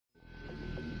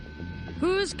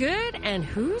Who's good and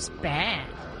who's bad?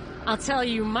 I'll tell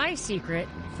you my secret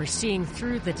for seeing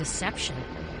through the deception.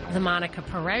 The Monica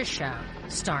Perez Show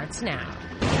starts now.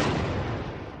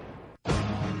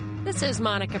 This is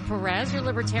Monica Perez, your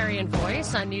libertarian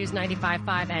voice on News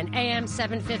 95.5 and AM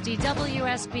 750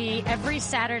 WSB every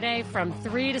Saturday from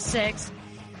 3 to 6,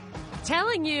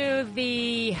 telling you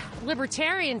the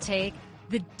libertarian take,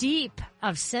 the deep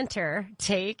of center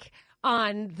take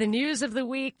on the news of the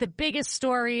week, the biggest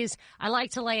stories. I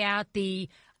like to lay out the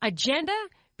agenda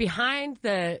behind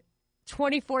the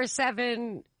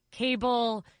 24/7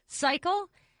 cable cycle,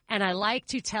 and I like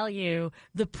to tell you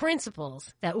the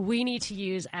principles that we need to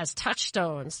use as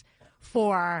touchstones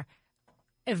for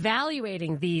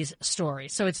evaluating these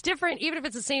stories. So it's different, even if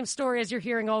it's the same story as you're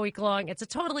hearing all week long, it's a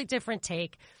totally different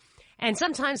take. And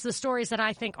sometimes the stories that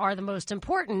I think are the most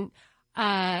important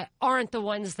aren't the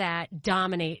ones that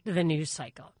dominate the news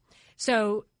cycle.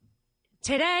 So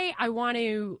today I want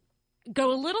to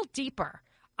go a little deeper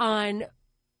on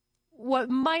what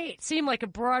might seem like a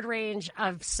broad range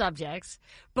of subjects,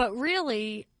 but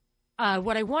really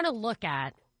what I want to look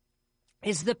at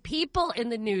is the people in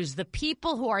the news, the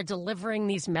people who are delivering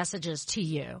these messages to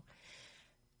you,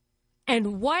 and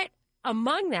who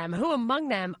among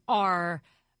them are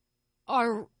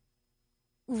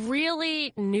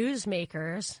really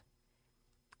newsmakers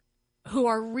who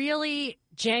are really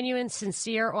genuine,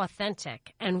 sincere,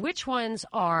 authentic, and which ones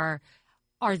are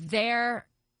there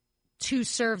to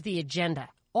serve the agenda,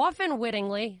 often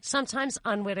wittingly, sometimes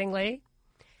unwittingly.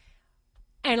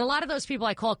 And a lot of those people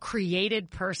I call created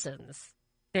persons.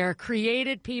 They're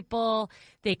created people.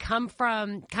 They come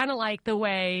from kind of like the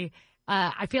way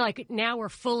I feel like now we're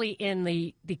fully in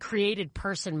the created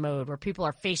person mode where people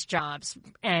are face jobs,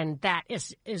 and that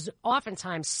is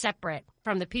oftentimes separate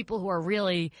from the people who are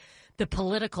really the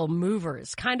political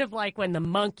movers, kind of like when the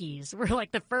Monkees were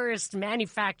like the first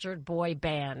manufactured boy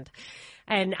band.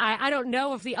 And I don't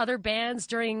know if the other bands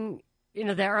during,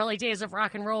 the early days of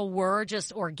rock and roll were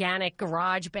just organic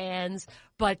garage bands,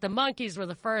 but the Monkees were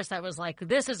the first that was like,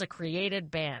 this is a created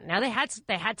band. Now they had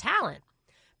talent,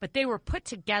 but they were put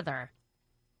together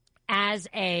as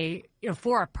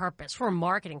for a purpose, for a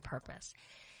marketing purpose.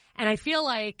 And I feel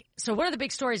like, so one of the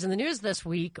big stories in the news this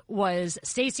week was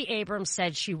Stacey Abrams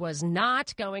said she was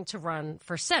not going to run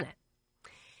for Senate.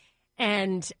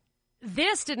 And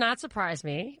this did not surprise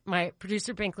me. My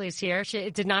producer Binkley is here.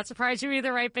 It did not surprise you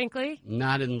either, right, Binkley?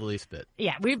 Not in the least bit.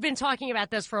 Yeah, we've been talking about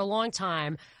this for a long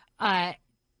time,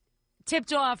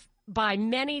 tipped off by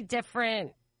many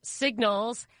different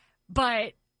signals,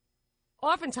 but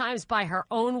oftentimes by her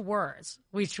own words,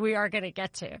 which we are going to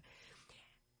get to.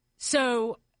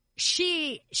 So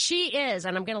she is,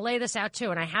 and I'm going to lay this out too,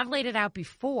 and I have laid it out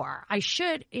before. I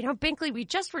should, Binkley, we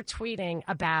just were tweeting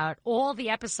about all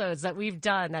the episodes that we've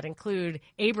done that include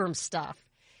Abrams stuff.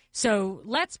 So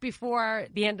let's, before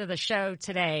the end of the show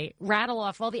today, rattle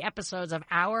off all the episodes of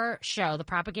our show, The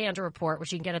Propaganda Report,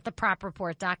 which you can get at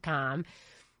thepropreport.com.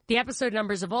 The episode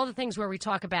numbers of all the things where we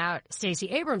talk about Stacey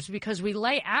Abrams, because we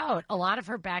lay out a lot of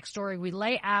her backstory. We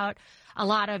lay out a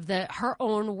lot of her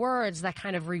own words that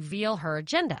kind of reveal her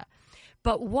agenda.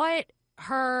 But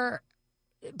for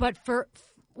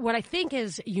what I think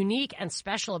is unique and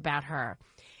special about her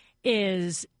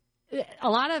is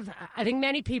I think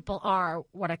many people are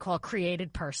what I call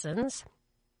created persons.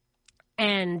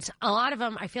 And a lot of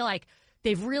them, I feel like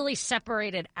they've really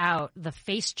separated out the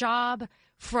face job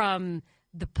from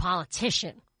the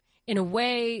politician in a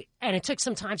way, and it took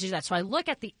some time to do that. So I look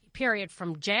at the period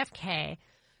from JFK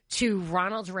to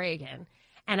Ronald Reagan,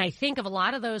 and I think of a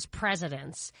lot of those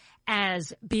presidents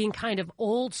as being kind of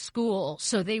old school.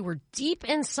 So they were deep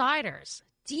insiders,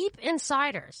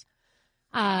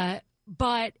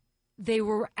 but they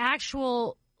were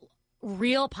actual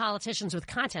real politicians with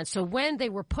content. So when they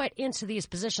were put into these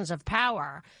positions of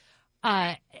power,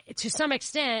 to some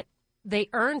extent, they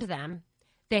earned them.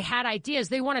 They had ideas.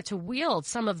 They wanted to wield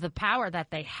some of the power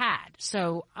that they had.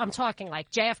 So I'm talking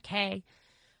like JFK.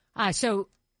 So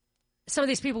some of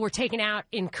these people were taken out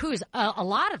in coups, a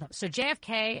lot of them. So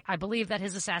JFK, I believe that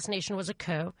his assassination was a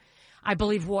coup. I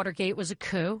believe Watergate was a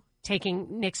coup,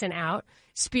 taking Nixon out.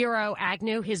 Spiro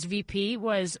Agnew, his VP,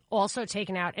 was also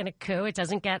taken out in a coup. It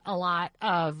doesn't get a lot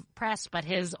of press, but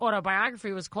his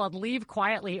autobiography was called Leave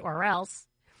Quietly or Else.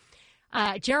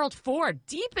 Gerald Ford,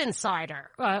 deep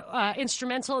insider,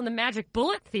 instrumental in the magic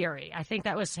bullet theory. I think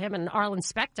that was him and Arlen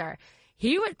Specter.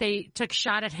 They took a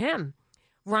shot at him.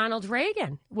 Ronald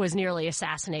Reagan was nearly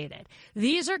assassinated.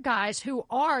 These are guys who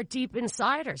are deep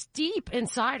insiders.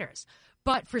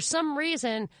 But for some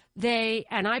reason,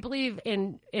 and I believe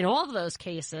in all of those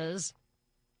cases,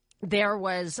 there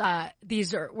was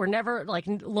were never like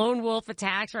lone wolf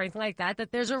attacks or anything like that,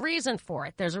 that there's a reason for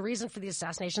it. There's a reason for these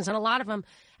assassinations, and a lot of them,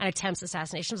 and attempts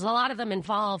assassinations, a lot of them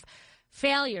involve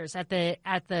failures at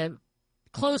the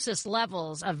closest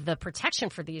levels of the protection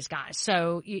for these guys.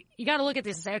 So you got to look at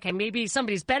this and say, okay, maybe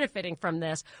somebody's benefiting from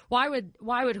this. Why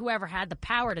would whoever had the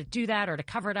power to do that or to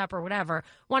cover it up or whatever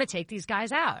want to take these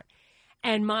guys out?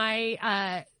 And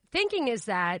my thinking is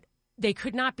that they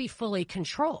could not be fully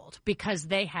controlled because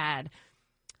they had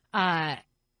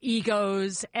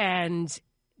egos and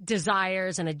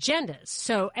desires and agendas.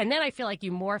 So, and then I feel like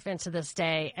you morph into this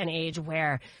day and age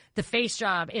where the face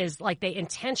job is like they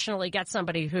intentionally get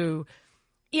somebody who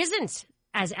isn't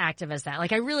as active as that.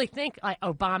 Like I really think like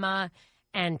Obama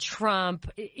and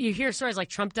Trump, you hear stories like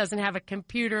Trump doesn't have a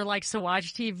computer, likes to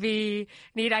watch TV,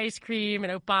 need ice cream,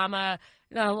 and Obama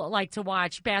like to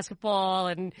watch basketball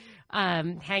and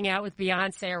hang out with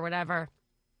Beyonce or whatever.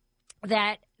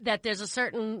 That there's a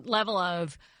certain level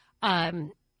of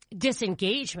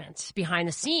disengagement behind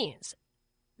the scenes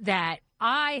that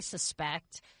I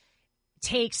suspect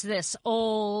takes this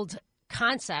old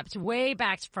concept way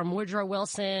back from Woodrow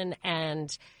Wilson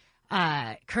and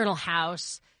Colonel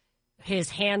House, his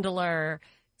handler,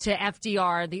 to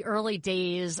FDR, the early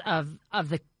days of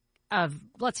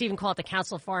let's even call it the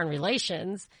Council of Foreign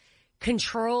Relations,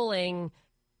 controlling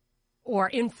or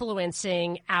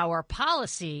influencing our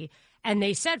policy. And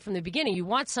they said from the beginning, you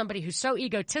want somebody who's so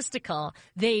egotistical,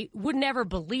 they would never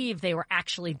believe they were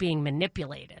actually being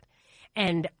manipulated.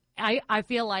 And I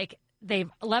feel like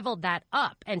they've leveled that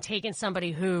up and taken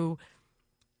somebody who,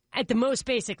 at the most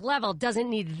basic level, doesn't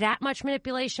need that much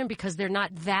manipulation because they're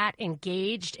not that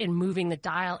engaged in moving the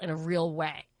dial in a real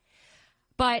way.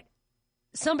 But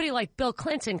somebody like Bill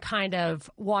Clinton kind of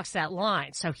walks that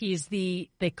line. So he's the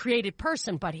created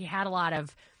person, but he had a lot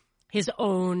of his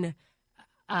own,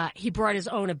 he brought his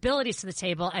own abilities to the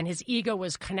table, and his ego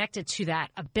was connected to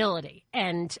that ability.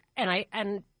 And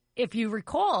if you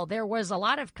recall, there was a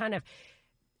lot of kind of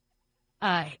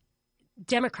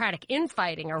Democratic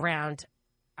infighting around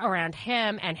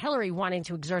him and Hillary wanting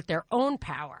to exert their own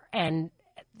power. And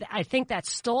I think that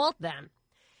stalled them.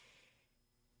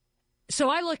 So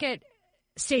I look at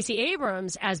Stacey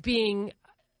Abrams as being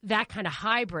that kind of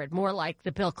hybrid, more like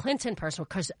the Bill Clinton person,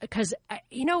 because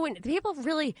you know, when people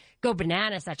really go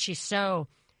bananas that she's so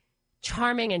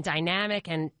charming and dynamic.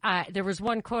 And there was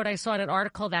one quote I saw in an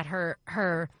article that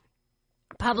her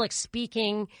public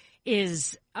speaking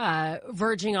is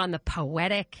verging on the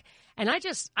poetic, and I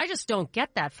just don't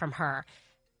get that from her.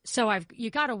 So you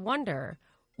got to wonder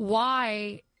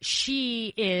why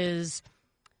she is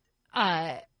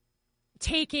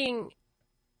taking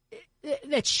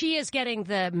that she is getting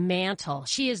the mantle.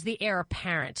 She is the heir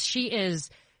apparent. She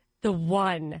is the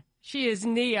one. She is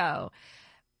Neo.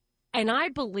 And I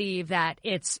believe that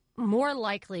it's more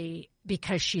likely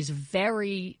because she's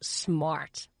very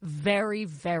smart, very,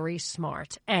 very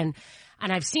smart. And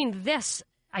I've seen this,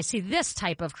 I see this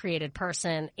type of created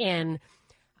person in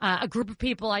a group of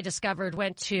people I discovered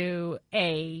went to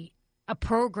a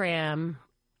program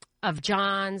of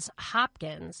Johns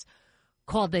Hopkins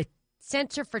called the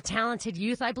Center for Talented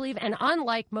Youth, I believe. And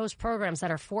unlike most programs that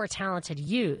are for talented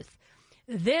youth,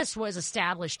 this was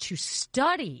established to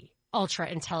study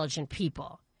ultra-intelligent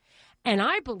people. And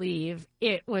I believe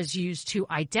it was used to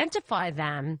identify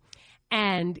them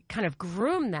and kind of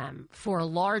groom them for a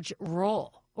large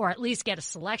role, or at least get a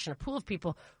selection, a pool of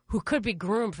people who could be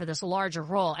groomed for this larger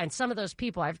role. And some of those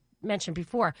people I've mentioned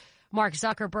before, Mark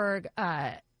Zuckerberg,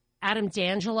 Adam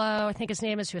D'Angelo, I think his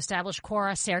name is, who established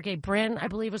Quora, Sergey Brin, I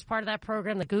believe, was part of that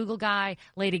program, the Google guy,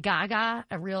 Lady Gaga,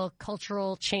 a real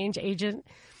cultural change agent.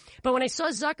 But when I saw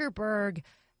Zuckerberg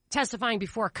testifying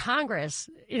before Congress,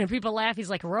 you know, people laugh, he's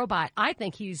like a robot. I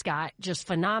think he's got just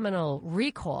phenomenal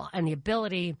recall and the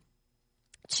ability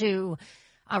to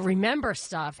remember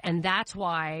stuff. And that's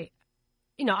why,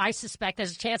 you know, I suspect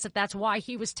there's a chance that that's why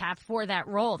he was tapped for that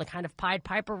role, the kind of Pied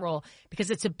Piper role, because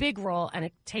it's a big role and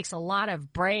it takes a lot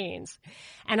of brains.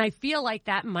 And I feel like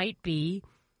that might be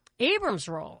Abrams'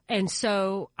 role. And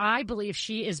so I believe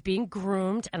she is being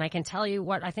groomed, and I can tell you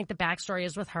what I think the backstory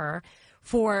is with her,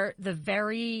 for the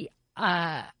very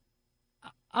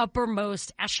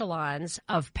uppermost echelons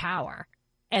of power,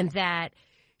 and that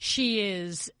she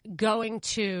is going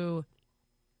to,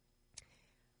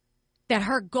 that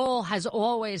her goal has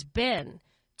always been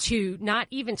to not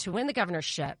even to win the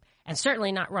governorship and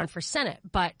certainly not run for Senate,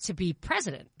 but to be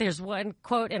president. There's one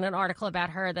quote in an article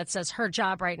about her that says her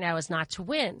job right now is not to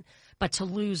win, but to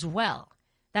lose well.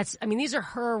 These are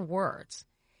her words.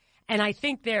 And I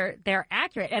think they're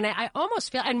accurate. And I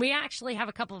almost feel, and we actually have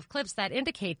a couple of clips that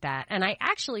indicate that. And I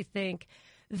actually think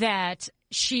that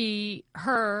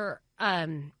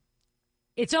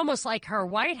it's almost like her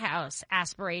White House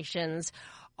aspirations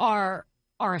are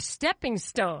a stepping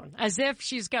stone, as if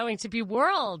she's going to be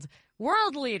world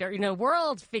leader,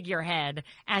 world figurehead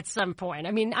at some point.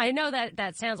 I mean, I know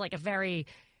that sounds like a very,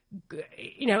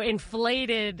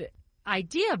 inflated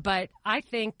idea, but I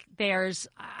think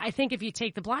if you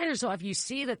take the blinders off, you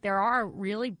see that there are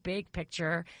really big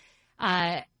picture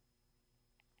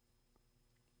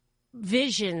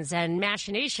visions and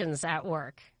machinations at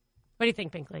work. What do you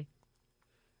think, Binkley?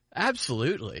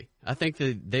 Absolutely. I think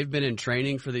that they've been in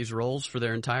training for these roles for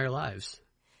their entire lives.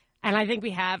 And I think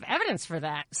we have evidence for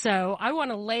that. So I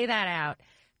want to lay that out.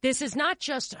 This is not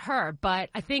just her, but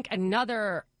I think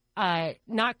another,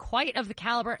 not quite of the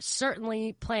caliber,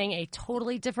 certainly playing a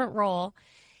totally different role,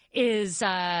 is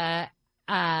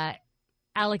Alexandria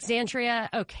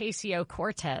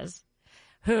Ocasio-Cortez,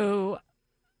 who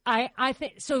I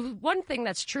think, so one thing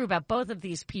that's true about both of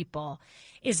these people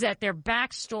is that their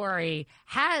backstory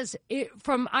I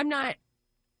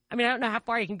don't know how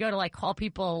far you can go to like call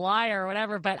people a liar or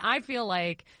whatever, but I feel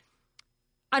like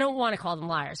I don't want to call them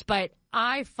liars, but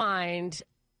I find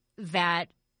that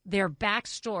their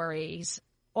backstories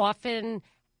often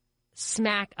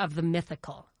smack of the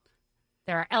mythical.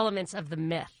 There are elements of the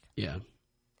myth. Yeah.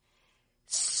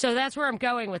 So that's where I'm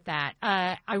going with that.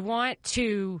 I want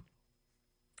to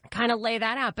kind of lay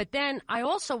that out. But then I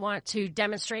also want to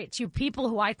demonstrate to people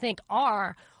who I think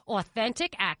are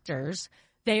authentic actors.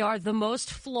 They are the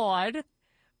most flawed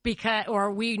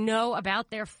or we know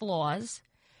about their flaws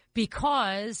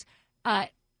because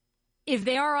if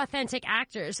they are authentic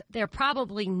actors, they're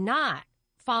probably not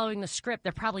following the script.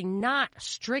 They're probably not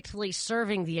strictly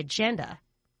serving the agenda.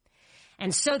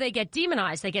 And so they get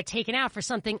demonized. They get taken out for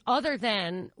something other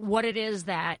than what it is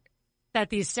that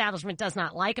the establishment does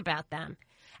not like about them.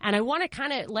 And I want to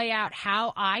kind of lay out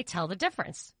how I tell the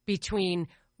difference between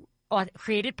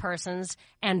created persons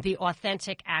and the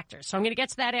authentic actors. So I'm going to get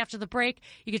to that after the break.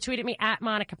 You can tweet at me at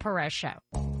Monica Perez Show.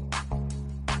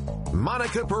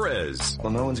 Monica Perez.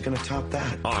 Well, no one's going to top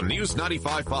that. On News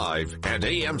 95.5 and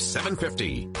AM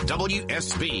 750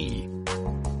 WSB.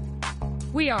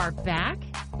 We are back.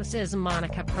 This is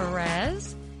Monica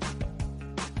Perez.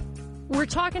 We're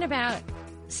talking about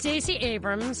Stacey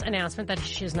Abrams' announcement that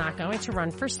she's not going to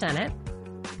run for Senate.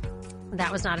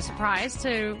 That was not a surprise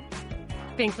to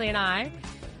Binkley and I.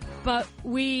 But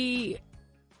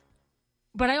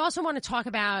I also want to talk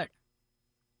about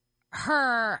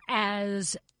her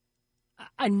as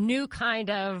a new kind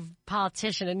of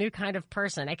politician, a new kind of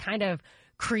person, a kind of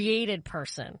created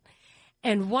person.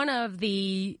 And one of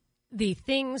the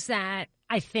things that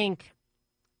I think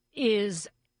is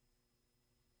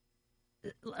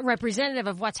representative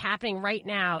of what's happening right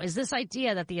now is this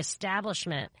idea that the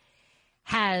establishment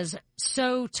has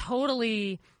so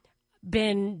totally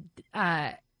been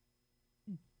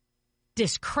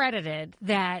discredited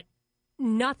that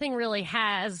nothing really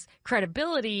has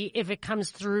credibility if it comes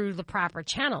through the proper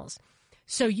channels.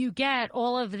 So you get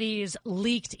all of these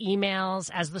leaked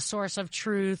emails as the source of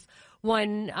truth.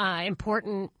 One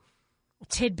important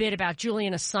tidbit about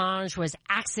Julian Assange was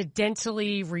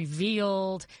accidentally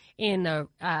revealed in a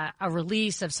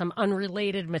release of some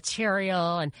unrelated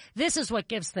material. And this is what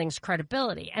gives things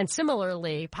credibility. And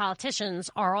similarly, politicians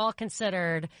are all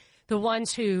considered the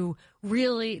ones who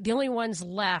really, the only ones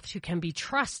left who can be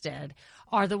trusted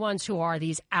are the ones who are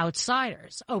these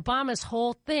outsiders. Obama's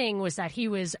whole thing was that he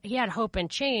had hope and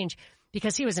change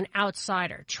because he was an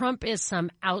outsider. Trump is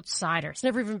some outsider. He's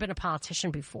never even been a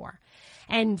politician before.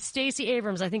 And Stacey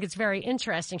Abrams, I think it's very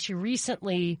interesting. She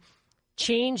recently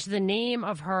changed the name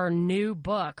of her new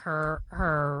book, her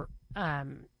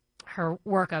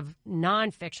work of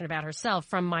nonfiction about herself,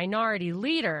 from Minority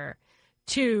Leader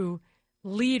to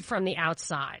Lead from the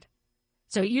Outside.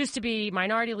 So it used to be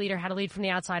Minority Leader, How to Lead from the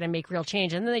Outside and Make Real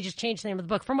Change. And then they just changed the name of the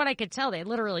book. From what I could tell, they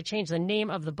literally changed the name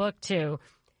of the book to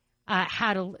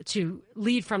How to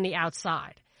Lead from the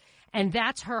Outside. And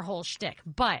that's her whole shtick.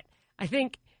 But I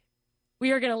think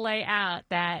we are going to lay out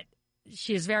that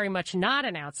she is very much not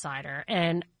an outsider.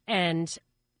 And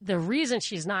the reason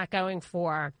she's not going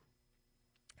for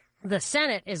the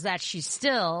Senate is that she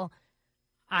still,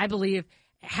 I believe,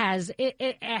 has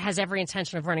every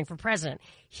intention of running for president.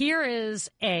 Here is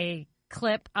a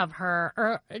clip of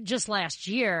her just last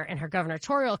year in her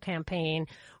gubernatorial campaign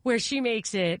where she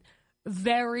makes it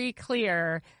very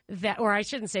clear that, or I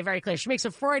shouldn't say very clear, she makes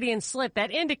a Freudian slip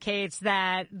that indicates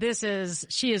that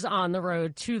she is on the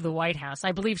road to the White House.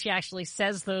 I believe she actually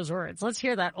says those words. Let's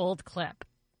hear that old clip.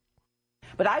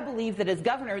 But I believe that as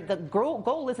governor, the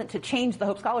goal isn't to change the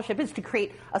Hope Scholarship, it's to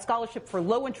create a scholarship for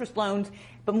low-interest loans,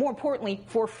 but more importantly,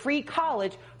 for free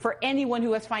college for anyone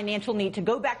who has financial need, to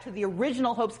go back to the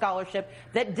original Hope Scholarship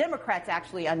that Democrats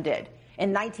actually undid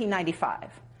in 1995.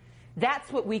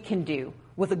 That's what we can do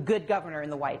with a good governor in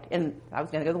the White. And I was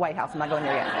going to go to the White House. I'm not going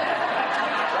there yet.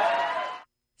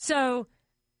 So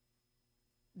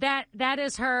that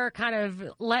is her kind of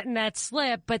letting that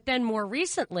slip. But then more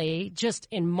recently, just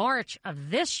in March of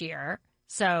this year,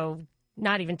 so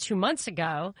not even 2 months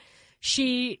ago,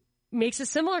 she makes a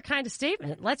similar kind of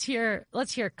statement. Let's hear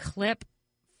clip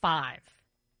 5.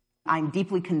 I'm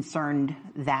deeply concerned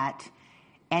that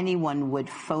anyone would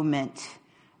foment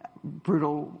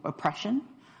brutal oppression,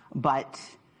 but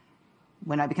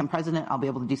when I become president, I'll be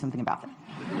able to do something about that.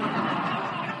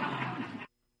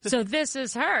 So this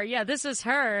is her. Yeah, this is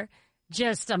her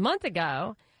just a month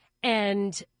ago.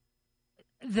 And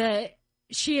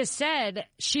she has said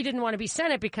she didn't want to be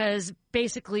Senate because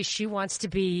basically she wants to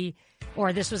be,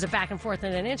 or this was a back and forth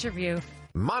in an interview.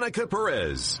 Monica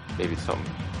Perez. Maybe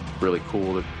something really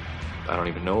cool that I don't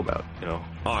even know about, you know.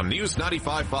 On News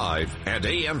 95.5 and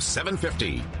AM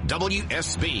 750,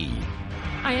 WSB.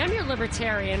 I am your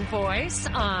libertarian voice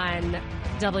on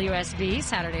WSB,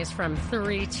 Saturdays from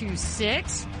 3 to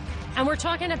 6. And we're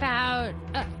talking about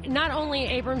not only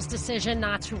Abrams' decision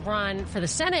not to run for the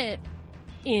Senate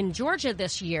in Georgia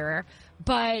this year,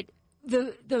 but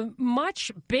the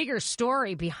much bigger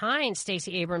story behind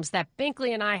Stacey Abrams that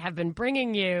Binkley and I have been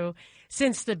bringing you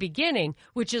since the beginning,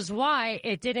 which is why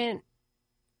it didn't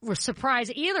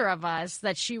surprise either of us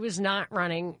that she was not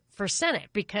running for Senate,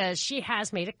 because she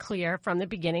has made it clear from the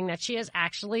beginning that she is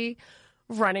actually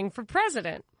running for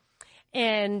president.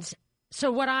 And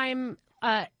so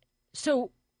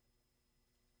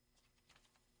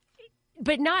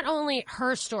but not only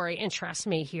her story interests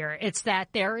me here, it's that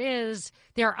there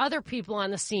are other people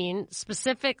on the scene,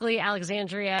 specifically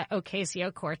Alexandria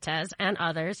Ocasio-Cortez and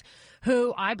others,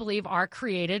 who I believe are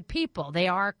created people. They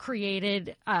are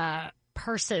created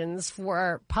persons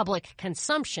for public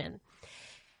consumption.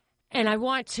 And I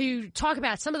want to talk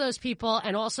about some of those people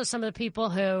and also some of the people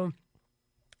who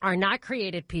are not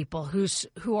created people,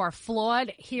 who are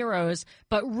flawed heroes,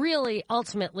 but really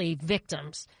ultimately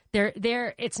victims.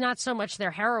 It's not so much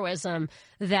their heroism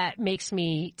that makes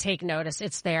me take notice.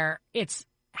 It's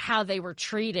how they were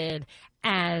treated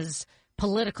as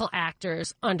political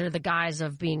actors under the guise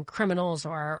of being criminals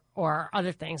or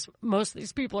other things. Most of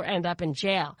these people end up in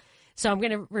jail. So I'm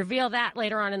going to reveal that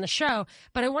later on in the show.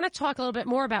 But I want to talk a little bit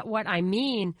more about what I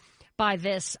mean by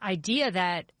this idea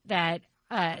that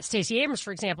Stacey Abrams,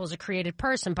 for example, is a created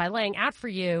person, by laying out for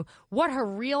you what her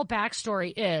real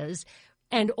backstory is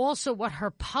and also what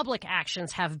her public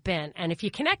actions have been. And if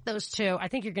you connect those two, I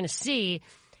think you're going to see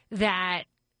that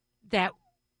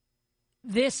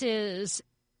this is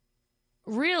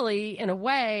really, in a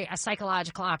way, a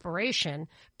psychological operation,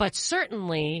 but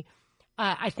certainly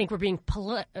I think we're being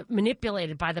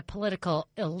manipulated by the political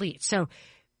elite. So,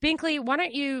 Binkley, why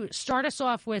don't you start us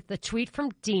off with the tweet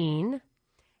from Dean,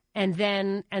 and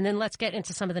then let's get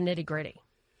into some of the nitty-gritty.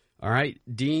 All right.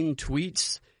 Dean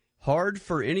tweets, hard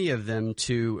for any of them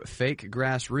to fake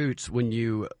grassroots when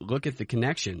you look at the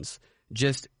connections.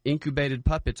 Just incubated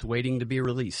puppets waiting to be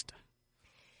released.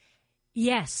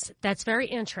 Yes, that's very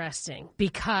interesting,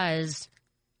 because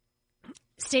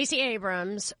Stacey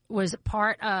Abrams was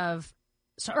part of.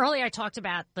 So earlier I talked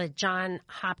about the Johns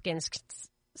Hopkins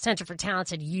Center for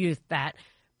Talented Youth that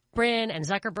Brin and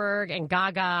Zuckerberg and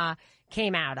Gaga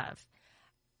came out of.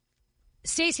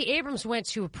 Stacey Abrams went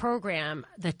to a program,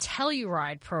 the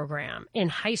Telluride program, in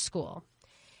high school.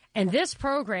 And this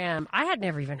program, I had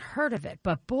never even heard of it,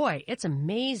 but boy, it's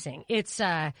amazing.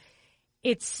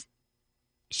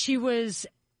 She was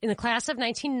in the class of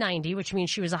 1990, which means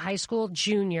she was a high school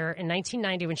junior in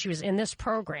 1990 when she was in this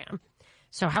program.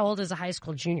 So how old is a high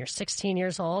school junior? 16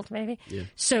 years old, maybe? Yeah.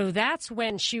 So that's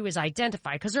when she was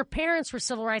identified, because her parents were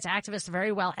civil rights activists,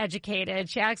 very well educated.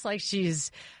 She acts like she's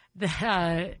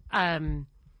the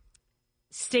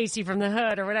Stacy from the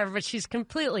Hood or whatever, but she's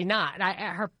completely not.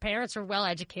 Her parents were well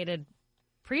educated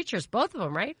preachers, both of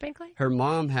them, right, Binkley? Her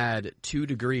mom had 2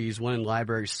 degrees, one in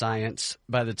library science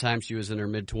by the time she was in her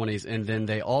mid-20s, and then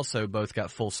they also both got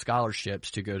full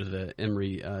scholarships to go to the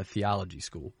Emory Theology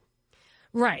School.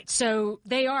 Right. So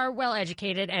they are well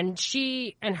educated, and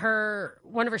she and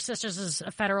one of her sisters is a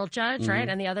federal judge, right?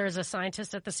 And the other is a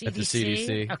scientist at the CDC. At the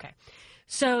CDC. Okay.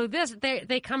 So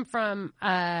they come from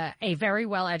a very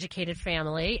well educated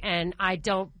family, and I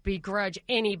don't begrudge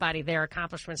anybody their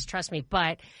accomplishments, trust me,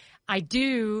 but I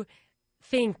do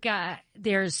think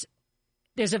there's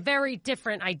there's a very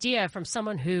different idea from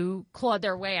someone who clawed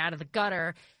their way out of the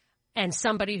gutter and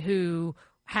somebody who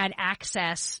had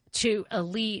access to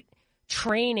elite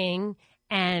training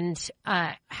and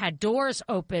had doors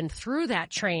open through that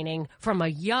training from a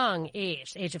young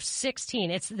age, the age of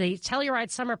 16. It's the Telluride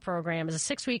Summer Program is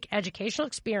a 6-week educational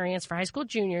experience for high school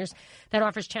juniors that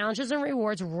offers challenges and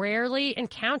rewards rarely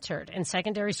encountered in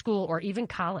secondary school or even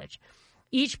college.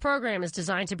 Each program is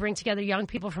designed to bring together young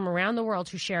people from around the world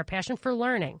who share a passion for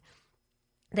learning.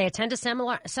 They attend a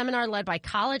seminar led by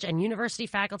college and university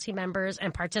faculty members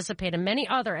and participate in many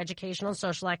other educational and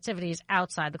social activities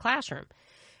outside the classroom.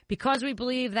 Because we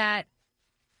believe that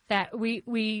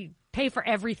we pay for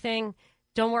everything,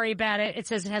 don't worry about it. It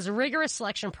says it has a rigorous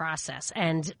selection process,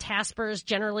 and TASPers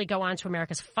generally go on to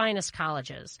America's finest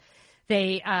colleges.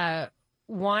 They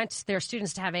want their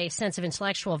students to have a sense of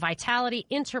intellectual vitality,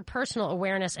 interpersonal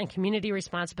awareness, and community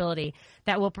responsibility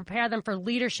that will prepare them for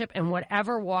leadership in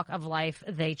whatever walk of life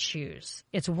they choose.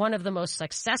 It's one of the most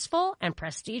successful and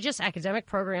prestigious academic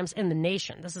programs in the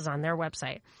nation. This is on their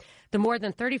website. The more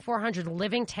than 3,400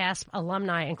 living TASP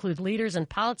alumni include leaders in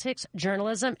politics,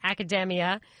 journalism,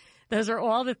 academia. Those are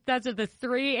the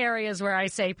 3 areas where I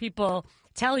say people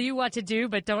tell you what to do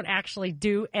but don't actually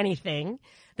do anything.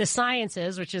 The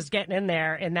sciences, which is getting in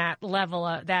there in that level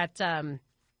of that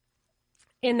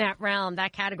in that realm,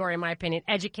 that category, in my opinion,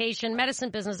 education, medicine,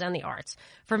 business, and the arts.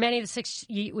 For many, the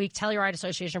 6-week Telluride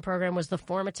Association program was the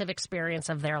formative experience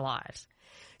of their lives.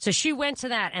 So she went to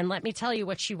that, and let me tell you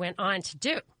what she went on to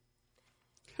do.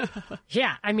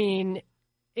 Yeah, I mean,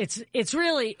 it's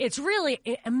really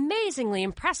amazingly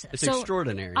impressive. It's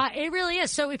extraordinary. It really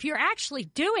is. So if you're actually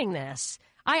doing this,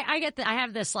 I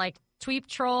have this like tweet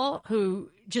troll who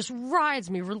just rides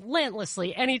me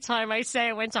relentlessly anytime I say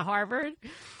I went to Harvard.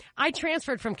 I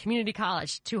transferred from community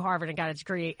college to Harvard and got a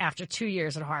degree after 2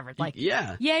 years at Harvard. Like,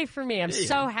 yeah, yay for me! I'm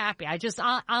so happy.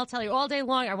 I'll tell you all day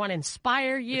long. I want to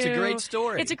inspire you. It's a great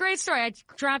story. It's a great story. I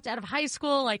dropped out of high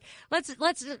school. Like, let's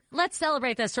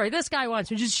celebrate that story. This guy wants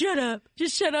me. Just shut up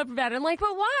about it. I'm like,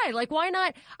 but why? Like, why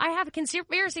not? I have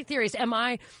conspiracy theories.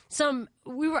 I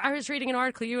was reading an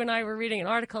article. You and I were reading an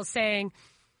article saying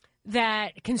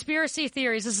that conspiracy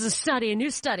theories, this is a new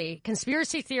study,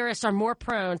 conspiracy theorists are more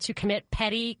prone to commit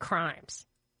petty crimes,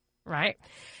 right?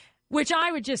 Which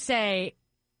I would just say,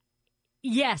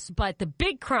 yes, but the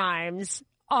big crimes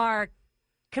are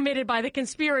committed by the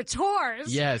conspirators.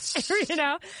 Yes.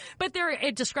 But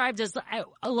they're described as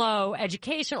a low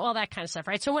education, all that kind of stuff,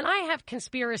 right? So when I have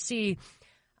conspiracy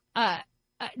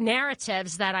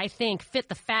narratives that I think fit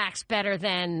the facts better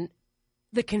than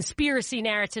the conspiracy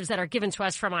narratives that are given to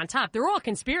us from on top, they're all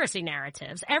conspiracy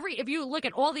narratives. If you look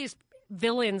at all these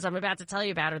villains I'm about to tell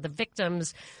you about are the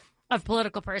victims of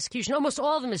political persecution. Almost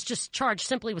all of them is just charged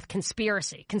simply with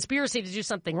conspiracy to do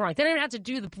something wrong. They don't even have to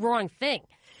do the wrong thing.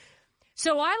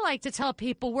 So I like to tell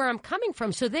people where I'm coming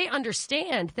from so they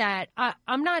understand that I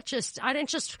didn't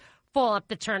just fall up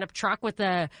the turnip truck with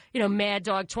the, Mad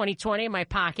Dog 2020 in my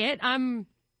pocket.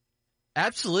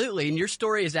 Absolutely. And your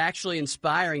story is actually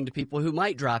inspiring to people who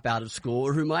might drop out of school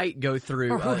or who might go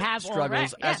through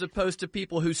struggles as opposed to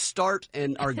people who start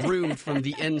and are groomed from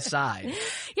the inside.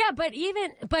 Yeah, but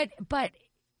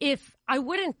if I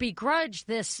wouldn't begrudge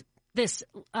this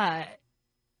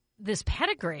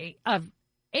pedigree of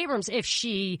Abrams if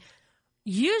she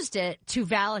used it to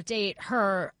validate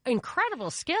her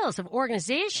incredible skills of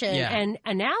organization and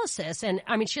analysis. And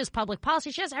I mean, she has public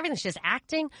policy. She has everything. She has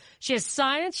acting. She has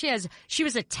science. She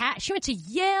went to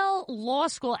Yale Law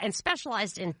School and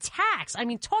specialized in tax. I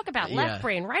mean, talk about left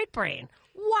brain, right brain.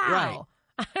 Wow.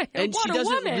 Right. And she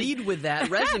doesn't lead with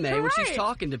that resume when she's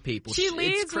talking to people. She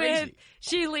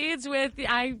leads with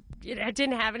I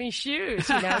didn't have any shoes,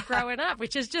 growing up,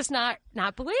 which is just not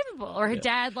believable. Or her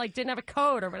dad didn't have a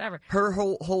coat or whatever. Her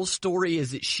whole story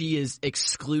is that she is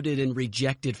excluded and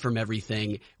rejected from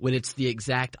everything when it's the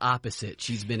exact opposite.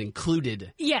 She's been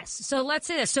included. Yes. So let's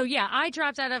say this. So I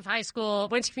dropped out of high school,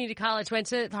 went to community college, went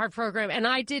to the Harvard program, and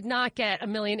I did not get a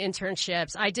million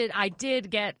internships. I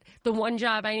did get the one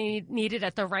job I needed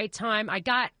at the right time.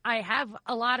 I have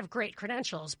a lot of great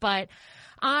credentials, but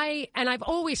I've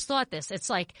always thought this. It's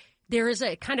like there is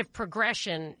a kind of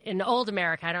progression in old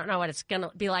America. I don't know what it's going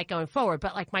to be like going forward,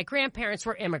 but my grandparents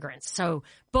were immigrants. So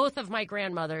both of my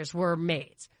grandmothers were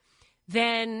maids.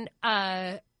 Then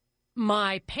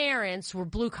my parents were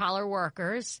blue collar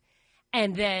workers.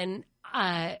 And then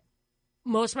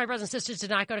most of my brothers and sisters did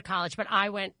not go to college, but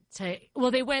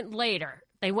they went later.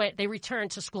 They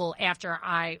returned to school after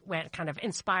I went, kind of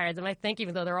inspired them, I think,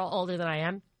 even though they're all older than I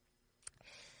am.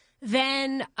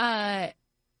 Then,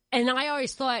 and I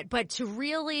always thought, but to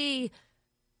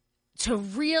to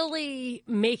really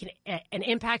make an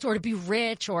impact or to be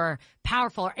rich or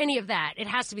powerful or any of that, it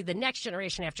has to be the next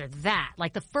generation after that.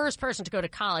 Like the first person to go to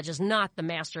college is not the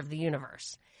master of the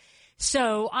universe.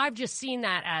 So I've just seen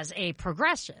that as a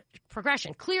progression.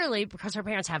 Clearly, because her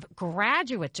parents have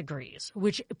graduate degrees,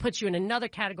 which puts you in another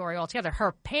category altogether.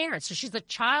 Her parents, so she's the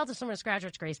child of someone with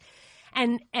graduate degrees.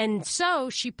 And so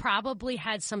she probably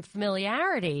had some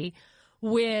familiarity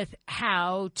with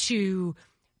how to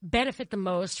benefit the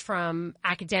most from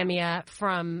academia,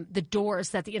 from the doors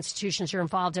that the institutions you're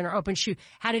involved in are open.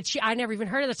 I never even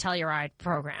heard of the Telluride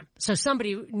program. So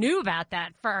somebody knew about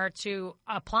that for her to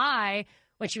apply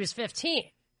when she was 15.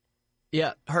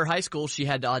 Yeah, her high school, she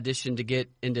had to audition to get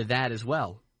into that as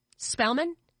well.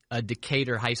 Spelman?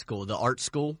 Decatur High School, the art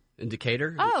school in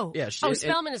Decatur. Oh, yeah.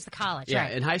 Spelman is the college, yeah,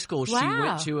 right? In high school, she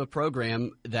went to a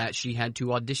program that she had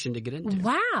to audition to get into.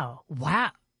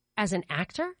 Wow. As an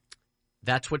actor?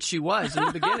 That's what she was in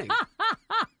the beginning.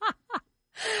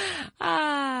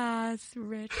 It's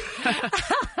rich.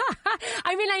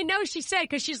 I mean, I know she said,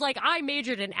 because she's like, I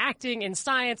majored in acting and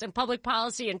science and public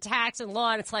policy and tax and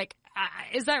law. And it's like,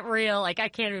 is that real? Like, I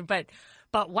can't even,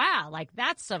 but wow, like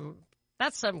that's some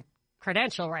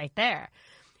credential right there.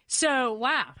 So,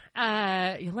 wow,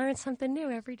 you learn something new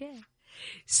every day.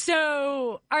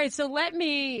 So, all right, so let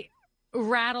me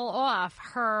rattle off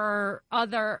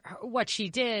what she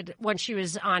did when she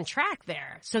was on track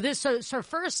there. So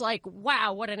first, like,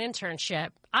 wow, what an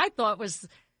internship. I thought was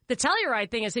the Telluride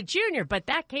thing as a junior, but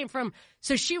that came from,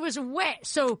 so she was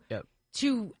yep.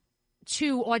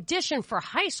 To audition for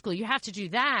high school, you have to do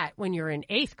that when you're in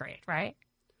 8th grade, right?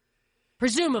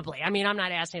 Presumably. I mean, I'm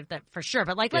not asking that for sure,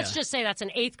 but like, let's just say that's in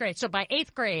 8th grade. So by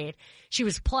 8th grade, she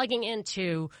was plugging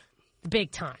into the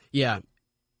big time. Yeah.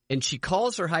 And she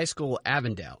calls her high school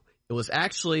Avondale. It was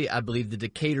actually, I believe, the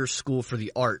Decatur School for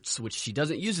the Arts, which she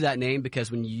doesn't use that name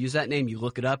because when you use that name, you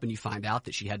look it up and you find out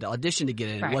that she had to audition to get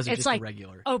in. Right. It wasn't it's just like a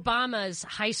regular. Obama's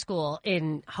high school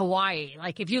in Hawaii.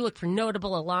 Like, if you look for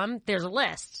notable alum, there's a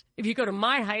list. If you go to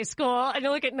my high school and you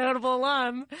look at notable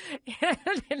alum,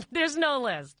 there's no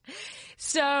list.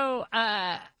 So,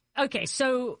 okay,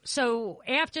 so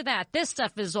after that, this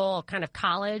stuff is all kind of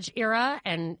college era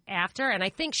and after, and I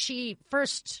think she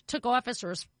first took office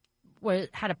or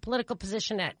had a political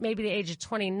position at maybe the age of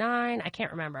 29. I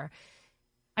can't remember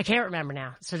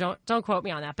now, so don't quote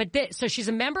me on that. But so she's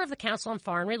a member of the Council on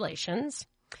Foreign Relations,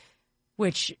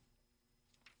 which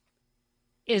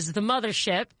is the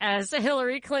mothership, as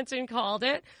Hillary Clinton called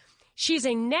it. She's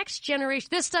a next generation.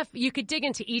 This stuff, you could dig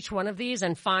into each one of these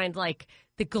and find like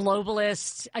the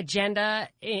globalist agenda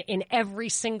in every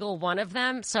single one of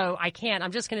them. So I can't.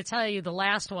 I'm just going to tell you the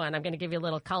last one I'm going to give you a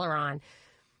little color on.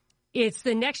 It's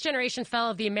the Next Generation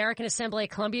Fellow of the American Assembly at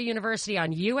Columbia University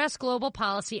on U.S. global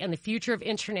policy and the future of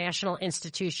international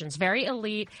institutions. Very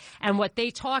elite. And what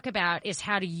they talk about is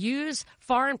how to use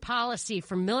foreign policy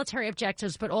for military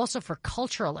objectives, but also for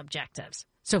cultural objectives.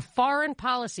 So foreign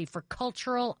policy for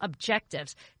cultural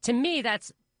objectives. To me,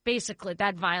 that's basically,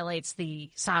 that violates the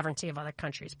sovereignty of other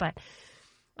countries. But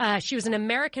she was an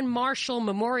American Marshall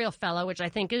Memorial Fellow, which I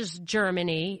think is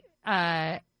Germany,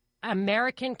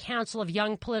 American Council of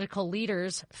Young Political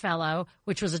Leaders Fellow,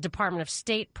 which was a Department of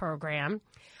State program,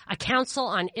 a Council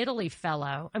on Italy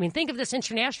Fellow. I mean, think of this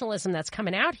internationalism that's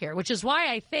coming out here, which is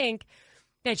why I think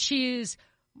that she's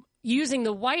using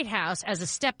the White House as a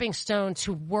stepping stone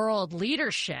to world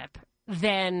leadership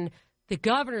than the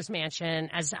governor's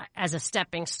mansion as a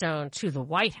stepping stone to the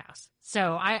White House.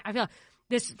 So I feel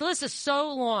this list is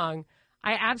so long,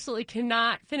 I absolutely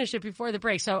cannot finish it before the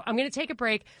break. So I'm going to take a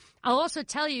break. I'll also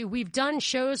tell you, we've done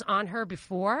shows on her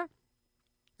before.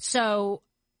 So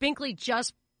Binkley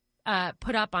just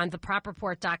put up on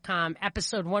thepropreport.com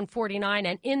episode 149.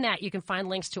 And in that, you can find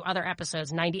links to other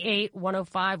episodes, 98,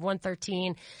 105,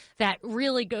 113, that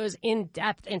really goes in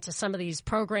depth into some of these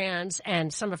programs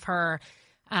and some of her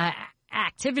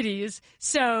activities.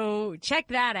 So check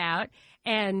that out.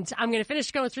 And I'm going to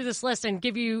finish going through this list and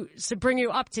bring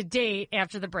you up to date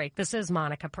after the break. This is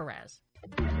Monica Perez.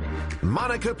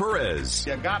 Monica Perez.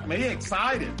 You got me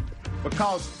excited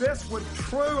because this would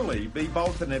truly be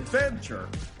both an adventure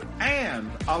and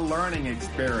a learning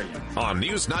experience. On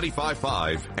News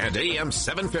 95.5 and AM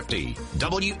 750,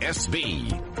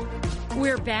 WSB.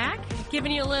 We're back,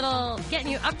 getting you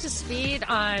up to speed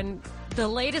on the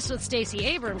latest with Stacey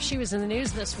Abrams. She was in the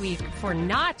news this week for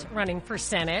not running for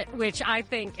Senate, which I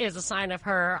think is a sign of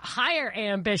her higher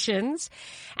ambitions.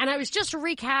 And I was just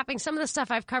recapping some of the stuff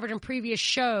I've covered in previous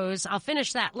shows. I'll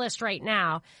finish that list right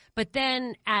now. But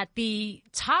then at the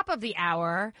top of the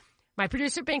hour, my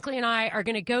producer Binkley and I are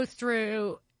going to go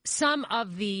through some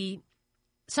of the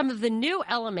some of the new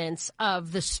elements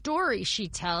of the story she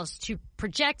tells to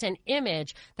project an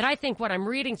image that I think what I'm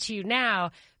reading to you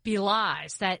now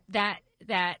belies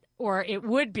or it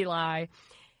would belie.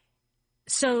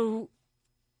 So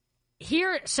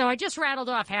I just rattled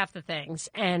off half the things.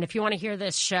 And if you want to hear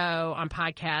this show on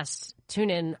podcast, tune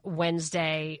in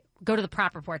Wednesday. Go to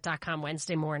thepropreport.com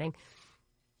Wednesday morning.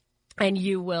 And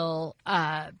you will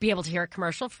be able to hear it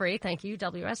commercial free. Thank you,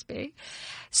 WSB.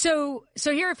 So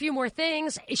here are a few more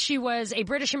things. She was a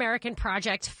British American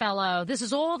Project Fellow. This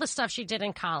is all the stuff she did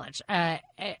in college.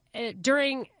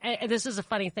 This is a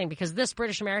funny thing because this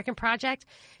British American Project,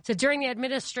 so during the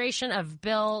administration of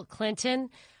Bill Clinton,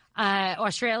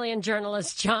 Australian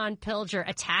journalist John Pilger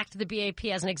attacked the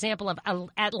BAP as an example of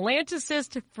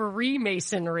Atlanticist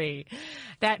Freemasonry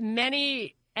that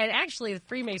many. And actually, the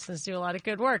Freemasons do a lot of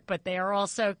good work, but they are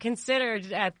also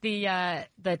considered at the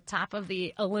top of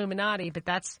the Illuminati. But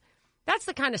that's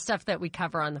the kind of stuff that we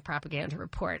cover on the Propaganda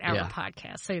Report, our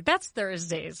podcast. So that's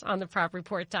Thursdays on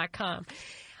thepropreport.com.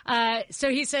 So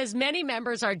he says many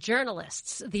members are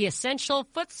journalists, the essential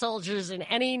foot soldiers in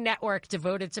any network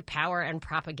devoted to power and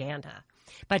propaganda.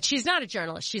 But she's not a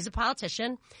journalist. She's a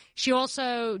politician. She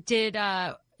also did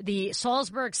the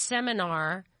Salzburg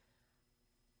Seminar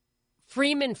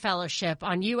Freeman Fellowship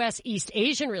on U.S. East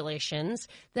Asian Relations,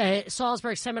 the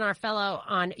Salzburg Seminar Fellow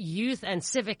on Youth and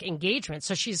Civic Engagement.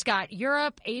 So she's got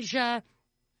Europe, Asia,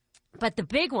 but the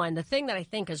big one, the thing that I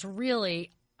think is really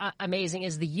amazing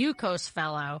is the UCOS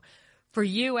Fellow for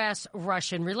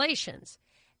U.S.-Russian Relations.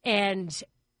 And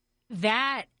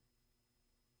that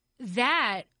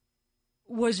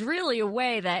was really a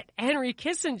way that Henry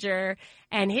Kissinger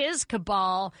and his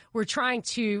cabal were trying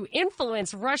to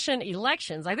influence Russian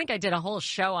elections. I think I did a whole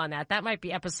show on that. That might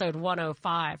be episode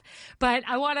 105. But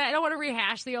I don't want to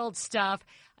rehash the old stuff.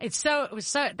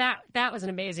 That was an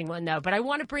amazing one though. But I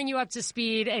want to bring you up to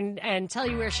speed and tell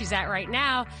you where she's at right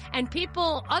now, and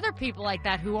other people like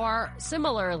that who are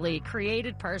similarly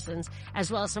created persons,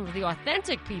 as well as some of the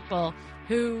authentic people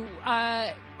who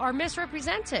are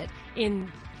misrepresented in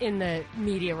the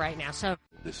media right now. So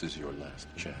this is your last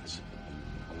chance.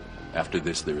 After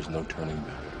this, there is no turning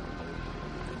back.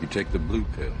 You take the blue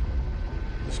pill,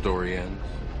 the story ends.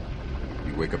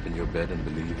 You wake up in your bed and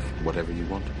believe whatever you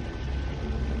want to.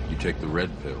 You take the red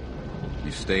pill,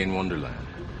 you stay in Wonderland,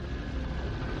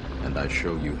 and I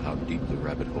show you how deep the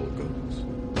rabbit hole goes.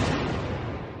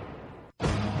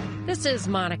 This is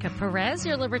Monica Perez,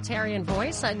 your libertarian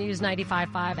voice on News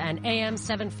 95.5 and AM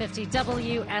 750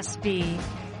 WSB.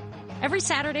 Every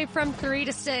Saturday from 3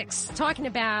 to 6, talking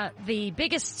about the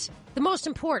most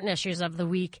important issues of the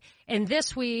week. And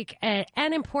this week,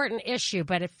 an important issue,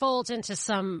 but it folds into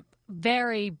some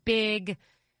very big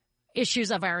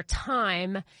issues of our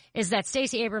time, is that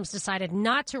Stacey Abrams decided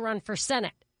not to run for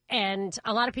Senate. And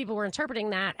a lot of people were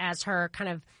interpreting that as her kind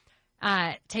of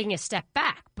taking a step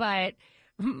back. But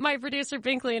my producer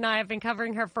Binkley and I have been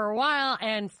covering her for a while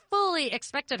and fully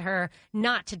expected her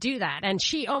not to do that. And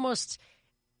she almost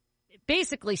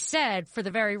basically said, for the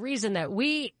very reason that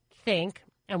we think,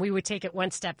 and we would take it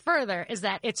one step further, is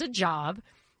that it's a job,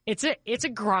 it's a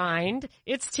grind,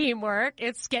 it's teamwork,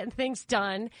 it's getting things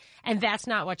done, and that's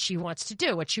not what she wants to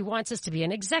do. What she wants is to be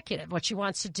an executive. What she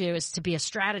wants to do is to be a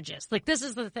strategist. Like, this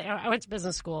is the thing. I went to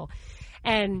business school,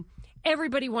 and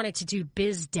everybody wanted to do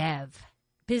biz dev,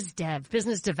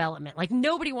 business development. Like,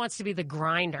 nobody wants to be the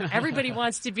grinder. Everybody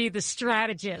wants to be the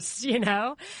strategist, you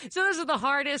know? So those are the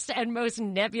hardest and most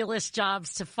nebulous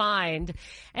jobs to find.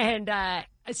 And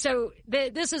so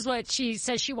this is what she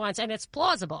says she wants, and it's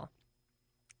plausible.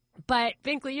 But,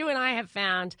 Binkley, you and I have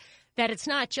found that it's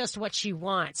not just what she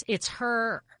wants. It's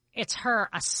her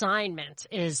assignment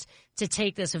is to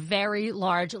take this very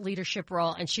large leadership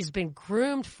role, and she's been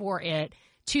groomed for it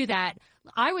to that.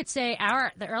 I would say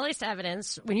the earliest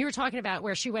evidence, when you were talking about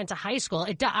where she went to high school,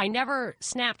 I never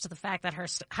snapped to the fact that her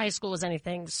high school was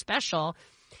anything special,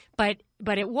 but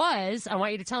it was. I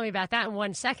want you to tell me about that in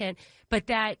 1 second. But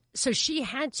so she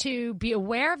had to be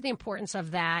aware of the importance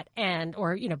of that,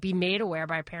 or be made aware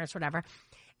by her parents, whatever,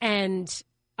 and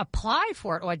apply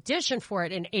for it, audition for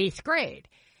it in 8th grade.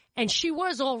 And she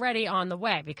was already on the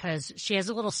way, because she has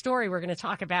a little story we're going to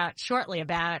talk about shortly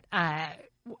about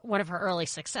one of her early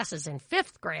successes in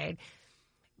 5th grade.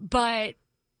 But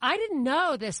I didn't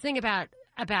know this thing about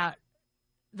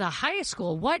the high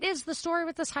school. What is the story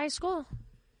with this high school?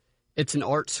 It's an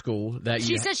art school that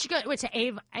she said she went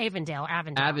to Avondale.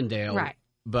 Right.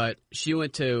 But she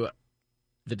went to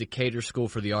the Decatur School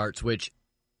for the Arts, which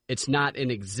it's not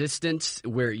in existence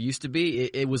where it used to be.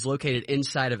 It was located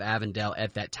inside of Avondale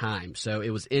at that time. So it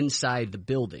was inside the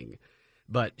building.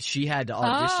 but she had to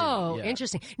audition. Oh,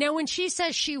 interesting. Now, when she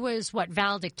says she was,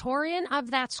 valedictorian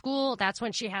of that school, that's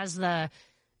when she has the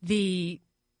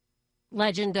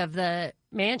legend of the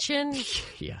mansion.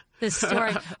 Yeah. The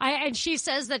story. And she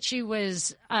says that she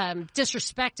was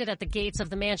disrespected at the gates of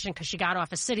the mansion because she got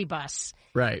off a city bus.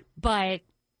 Right. But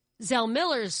Zell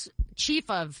Miller's chief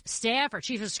of staff or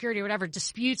chief of security or whatever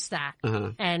disputes that.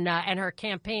 And her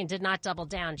campaign did not double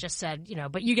down, just said,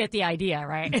 but you get the idea,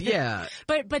 right? Yeah.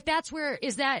 But that's where,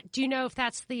 do you know if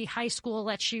that's the high school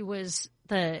that she was,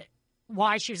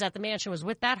 why she was at the mansion was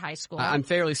with that high school? I'm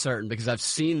fairly certain because I've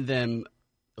seen them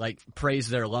praise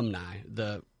their alumni,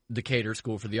 the Decatur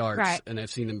School for the Arts, right. And I've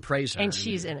seen them praise her. And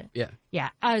she's in it. Yeah. Yeah.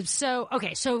 So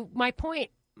my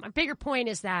bigger point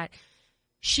is that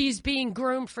she's being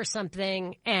groomed for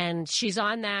something, and she's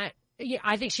on that.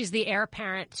 I think she's the heir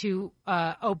apparent to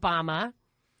Obama,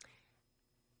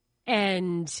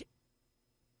 and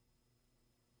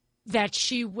that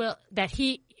his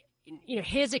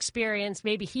experience,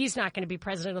 maybe he's not going to be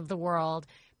president of the world,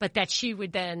 but that she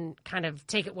would then kind of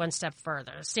take it one step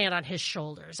further, stand on his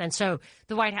shoulders. And so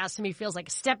the White House, to me, feels like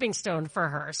a stepping stone for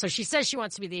her. So she says she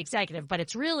wants to be the executive, but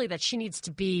it's really that she needs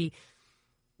to be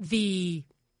the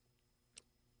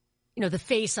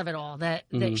face of it all, that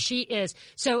she is.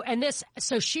 So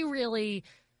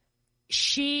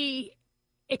she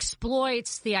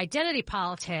exploits the identity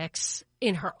politics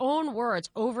in her own words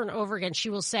over and over again. She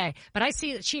will say, but I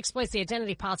see that she exploits the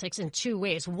identity politics in two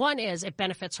ways. One is it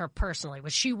benefits her personally,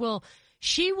 but she will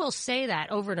say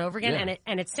that over and over again. Yeah.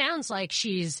 And it sounds like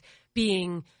she's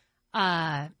being,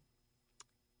 that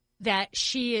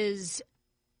she is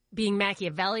being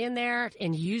Machiavellian there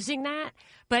and using that.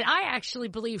 But I actually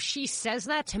believe she says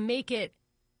that to make it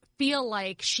feel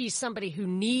like she's somebody who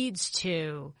needs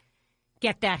to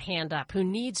get that hand up, who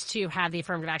needs to have the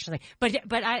affirmative action thing.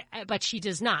 But she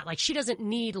does not. She doesn't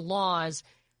need laws,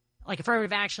 like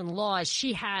affirmative action laws.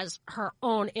 She has her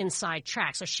own inside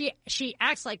track. So she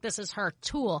acts like this is her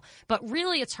tool, but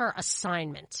really it's her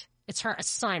assignment. It's her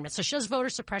assignment. So she does voter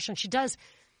suppression.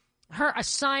 Her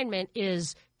assignment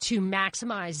is to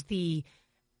maximize the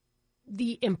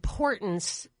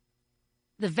importance,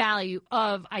 the value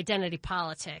of identity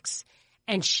politics.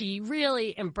 And she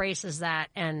really embraces that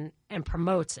and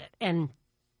promotes it. And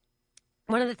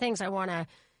one of the things I want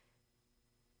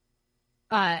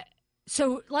to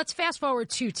so let's fast forward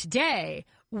to today,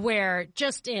 where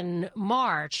just in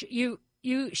March,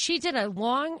 she did a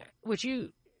long, which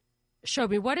you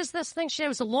showed me. What is this thing? It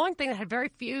was a long thing that had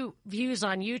very few views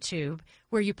on YouTube,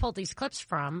 where you pulled these clips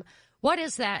from. What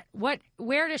is that?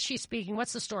 Where is she speaking?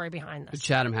 What's the story behind this? The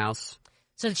Chatham House.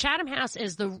 So the Chatham House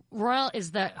is the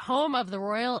home of the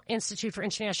Royal Institute for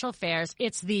International Affairs.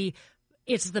 It's the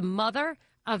mother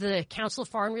of the Council of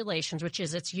Foreign Relations, which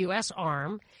is its U.S.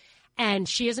 arm, and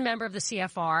she is a member of the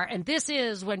CFR. And this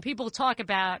is, when people talk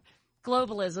about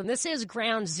globalism, this is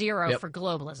ground zero for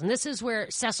globalism. This is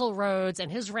where Cecil Rhodes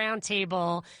and his round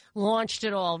table launched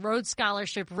it all. Rhodes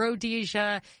Scholarship,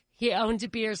 Rhodesia, he owned De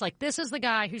Beers. This is the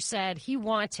guy who said he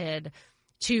wanted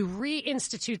to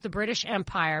reinstitute the British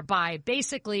Empire by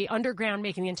basically underground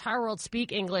making the entire world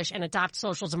speak English and adopt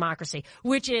social democracy,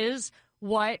 which is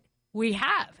what we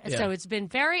have. Yeah. So it's been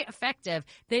very effective.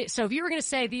 So if you were going to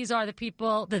say these are the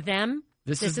people, the them,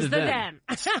 this is the them.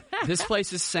 This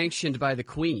place is sanctioned by the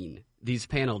Queen. These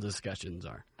panel discussions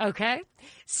are. Okay.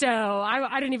 So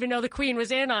I didn't even know the Queen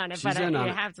was in on it, She's but you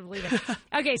have to believe it.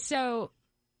 Okay, so,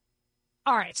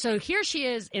 all right. So here she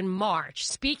is in March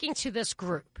speaking to this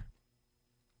group.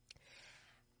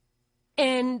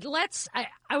 And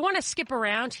I want to skip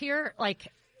around here.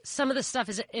 Some of the stuff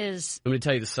is. I'm going to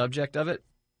tell you the subject of it.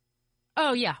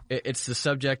 Oh, yeah. It's the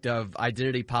subject of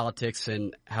identity politics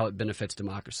and how it benefits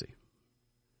democracy.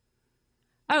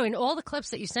 Oh, in all the clips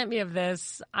that you sent me of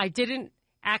this, I didn't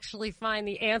actually find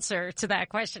the answer to that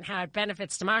question, how it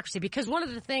benefits democracy. Because one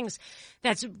of the things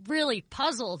that's really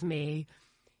puzzled me,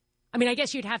 I mean, I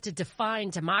guess you'd have to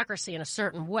define democracy in a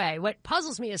certain way. What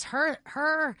puzzles me is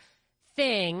her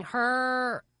thing,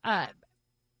 her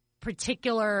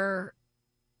particular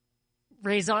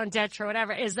raison d'etre,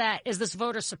 whatever, is this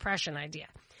voter suppression idea.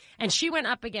 And she went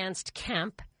up against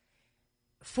Kemp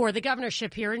for the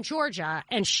governorship here in Georgia,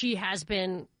 and she has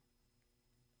been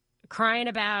crying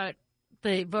about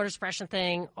the voter suppression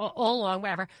thing all along,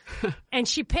 whatever. And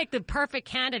she picked the perfect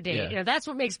candidate. Yeah. That's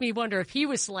what makes me wonder if he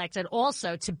was selected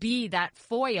also to be that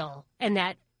foil and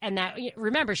that,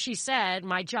 remember, she said,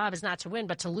 my job is not to win,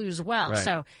 but to lose well.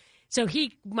 Right. So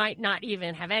he might not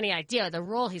even have any idea the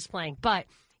role he's playing, but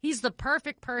he's the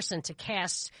perfect person to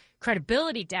cast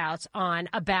credibility doubts on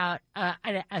about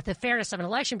the fairness of an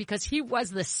election, because he was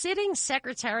the sitting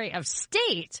Secretary of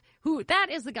State that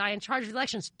is the guy in charge of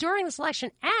elections during this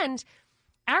election. And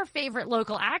our favorite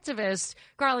local activist,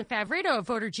 Garland Favorito of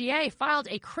Voter GA, filed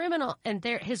a criminal, and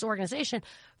his organization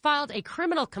filed a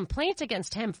criminal complaint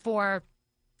against him for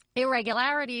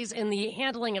irregularities in the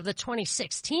handling of the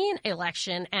 2016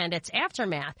 election and its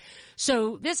aftermath.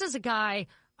 So this is a guy,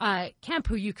 Kemp,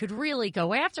 who you could really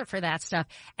go after for that stuff.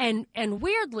 And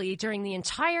weirdly, during the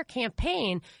entire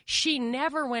campaign, she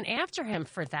never went after him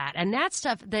for that. And that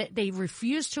stuff, that they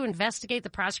refused to investigate, the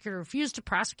prosecutor refused to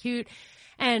prosecute.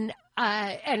 And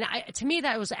to me,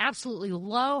 that was absolutely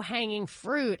low-hanging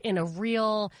fruit in a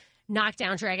real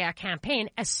knockdown, drag-out campaign,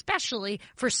 especially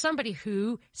for somebody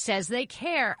who says they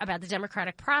care about the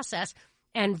democratic process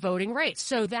and voting rights.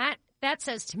 So that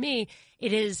says to me,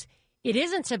 it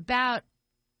isn't about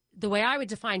the way I would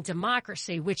define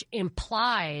democracy, which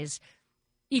implies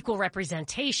equal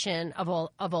representation of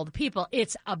all the people.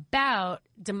 It's about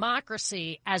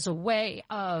democracy as a way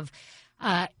of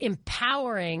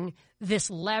empowering this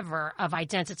lever of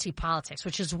identity politics,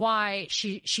 which is why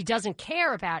she doesn't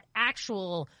care about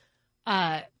actual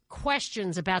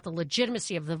questions about the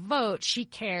legitimacy of the vote. She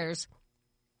cares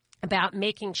about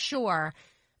making sure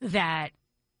that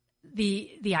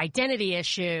the identity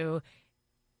issue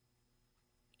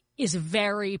is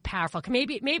very powerful.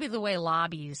 Maybe the way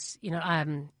lobbies,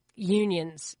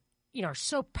 unions, are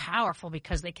so powerful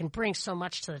because they can bring so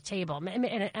much to the table.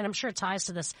 And I'm sure it ties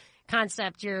to this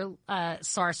concept, your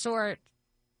Sarsour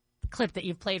clip that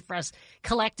you've played for us,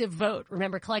 collective vote.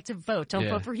 Remember, collective vote. Don't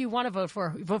vote for who you want to vote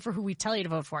for. Vote for who we tell you to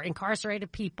vote for.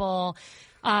 Incarcerated people,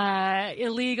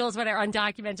 illegals, whatever,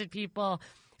 undocumented people.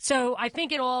 So I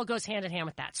think it all goes hand in hand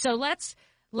with that. So let's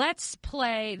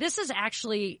play. This is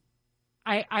actually,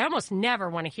 I almost never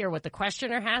want to hear what the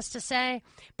questioner has to say,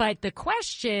 but the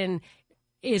question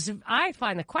I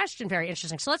find the question very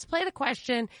interesting. So let's play the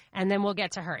question, and then we'll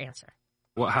get to her answer.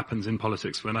 What happens in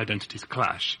politics when identities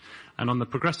clash? And on the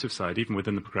progressive side, even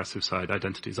within the progressive side,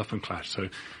 identities often clash. So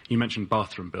you mentioned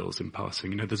bathroom bills in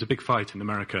passing. There's a big fight in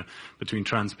America between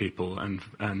trans people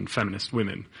and feminist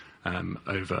women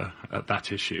over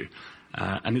that issue.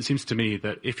 And it seems to me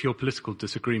that if your political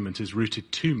disagreement is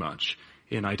rooted too much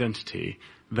in identity,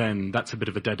 then that's a bit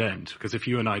of a dead end. Because if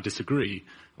you and I disagree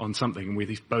on something and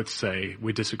we both say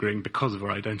we're disagreeing because of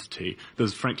our identity,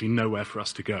 there's frankly nowhere for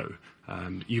us to go.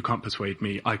 You can't persuade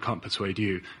me, I can't persuade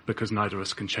you, because neither of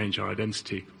us can change our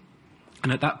identity.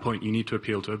 And at that point, you need to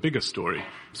appeal to a bigger story.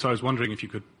 So I was wondering if you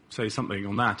could say something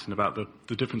on that and about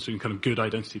the difference between kind of good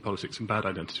identity politics and bad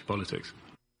identity politics.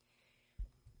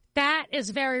 That is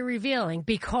very revealing,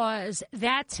 because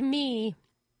that, to me,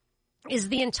 is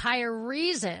the entire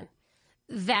reason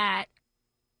that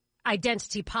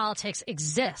identity politics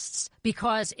exists,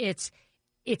 because it's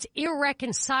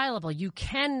irreconcilable. You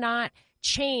cannot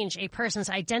change a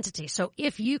person's identity. So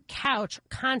if you couch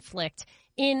conflict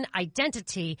in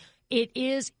identity, it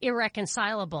is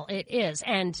irreconcilable. It is.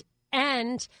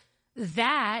 And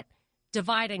that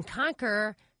divide and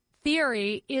conquer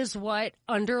theory is what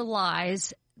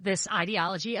underlies this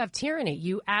ideology of tyranny.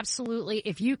 You absolutely,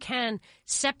 if you can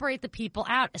separate the people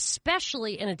out,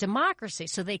 especially in a democracy,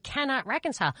 so they cannot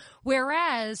reconcile.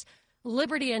 Whereas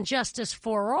liberty and justice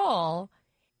for all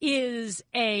is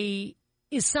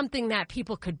something that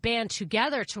people could band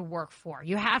together to work for.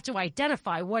 You have to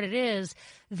identify what it is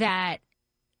that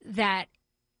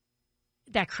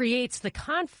creates the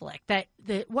conflict,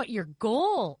 what your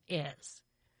goal is.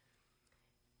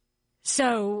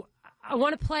 So I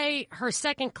want to play her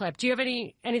second clip. Do you have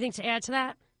anything to add to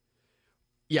that?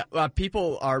 Yeah,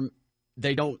 people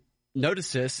they don't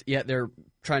notice this, yet they're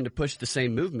trying to push the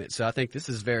same movement. So I think this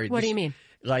is very... What do you mean?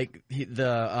 Like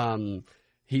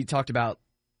he talked about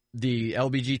the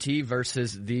LBGT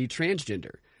versus the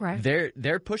transgender. Right.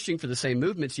 They're pushing for the same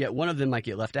movements, yet one of them might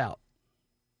get left out.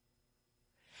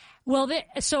 Well,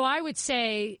 so I would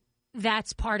say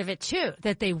that's part of it too,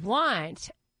 that they want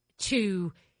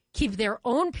to keep their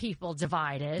own people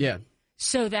divided,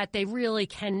 so that they really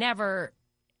can never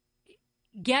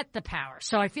get the power.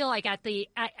 So I feel like at the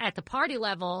party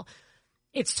level,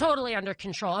 it's totally under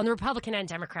control on the Republican and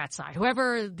Democrat side.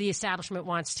 Whoever the establishment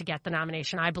wants to get the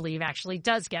nomination, I believe, actually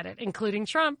does get it, including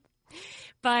Trump.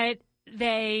 But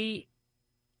these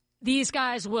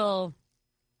guys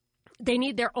they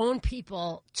need their own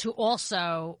people to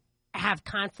also have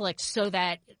conflict, so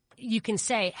that you can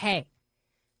say, hey,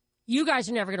 you guys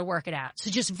are never going to work it out. So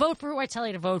just vote for who I tell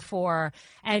you to vote for,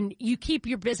 and you keep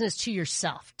your business to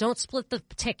yourself. Don't split the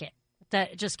ticket.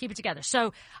 Just keep it together.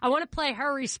 So I want to play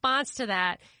her response to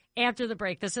that after the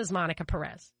break. This is Monica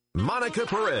Perez. Monica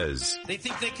Perez. They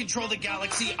think they control the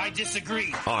galaxy. I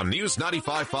disagree. On News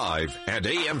 95.5 and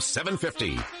AM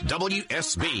 750,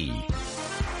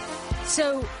 WSB.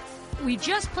 So we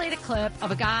just played a clip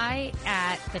of a guy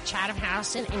at the Chatham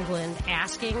House in England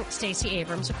asking Stacey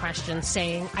Abrams a question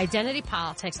saying identity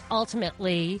politics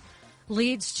ultimately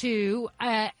leads to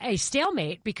a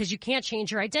stalemate because you can't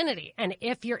change your identity. And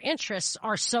if your interests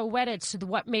are so wedded to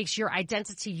what makes your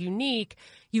identity unique,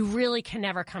 you really can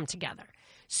never come together.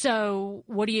 So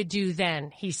what do you do then,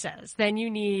 he says? Then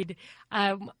you need,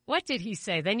 what did he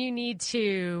say? Then you need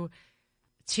to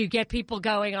get people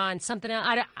going on something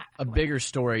else. A bigger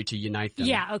story to unite them.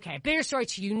 Yeah, okay. Bigger story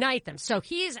to unite them. So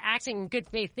he's acting in good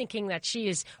faith thinking that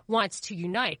she wants to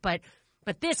unite. But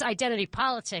this identity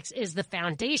politics is the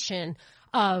foundation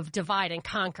of divide and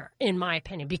conquer, in my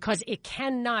opinion, because it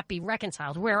cannot be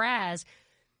reconciled. Whereas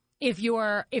if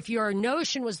your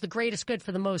notion was the greatest good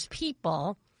for the most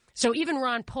people, so even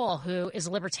Ron Paul, who is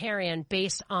a libertarian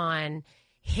based on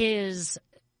his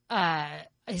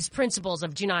principles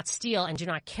of do not steal and do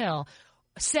not kill,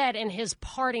 said in his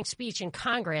parting speech in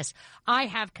Congress, I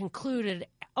have concluded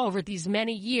over these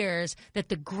many years that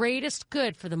the greatest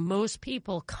good for the most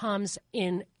people comes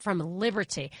in from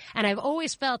liberty. And I've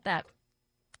always felt that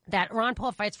Ron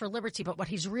Paul fights for liberty, but what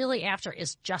he's really after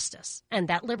is justice, and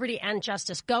that liberty and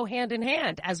justice go hand in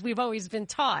hand, as we've always been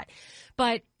taught.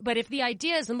 But if the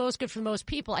idea is the most good for the most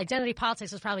people, identity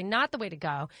politics is probably not the way to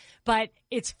go. But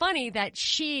it's funny that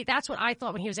that's what I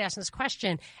thought when he was asking this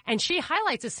question, and she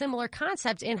highlights a similar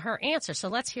concept in her answer. So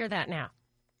let's hear that now.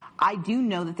 I do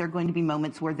know that there are going to be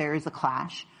moments where there is a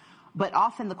clash, but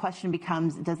often the question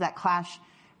becomes, does that clash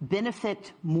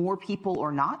benefit more people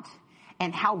or not?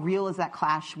 And how real is that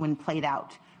clash when played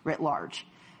out writ large?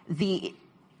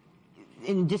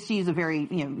 And just to use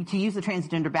to use the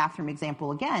transgender bathroom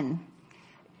example again,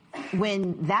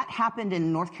 when that happened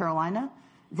in North Carolina,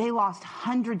 they lost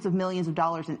hundreds of millions of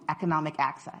dollars in economic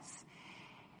access.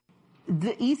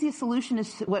 The easiest solution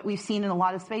is what we've seen in a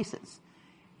lot of spaces.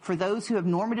 For those who have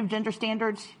normative gender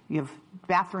standards, you have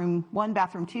bathroom 1,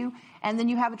 bathroom 2, and then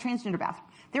you have a transgender bathroom.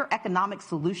 There are economic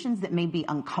solutions that may be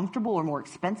uncomfortable or more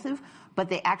expensive, but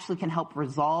they actually can help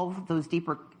resolve those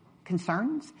deeper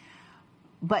concerns.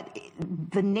 But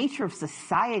the nature of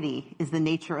society is the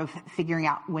nature of figuring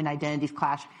out when identities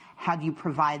clash, how do you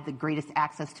provide the greatest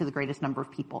access to the greatest number of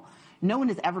people? No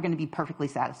one is ever going to be perfectly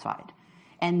satisfied,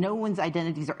 and no one's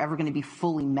identities are ever going to be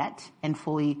fully met and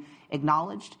fully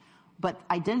acknowledged. But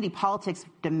identity politics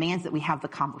demands that we have the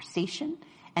conversation,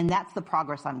 and that's the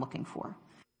progress I'm looking for.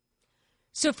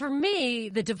 So for me,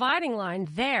 the dividing line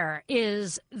there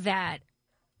is that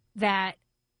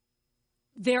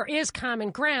there is common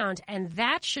ground, and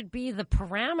that should be the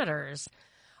parameters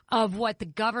of what the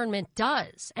government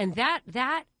does. And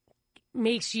that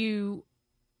makes you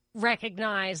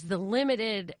recognize the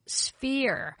limited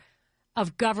sphere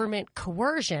of government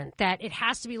coercion, that it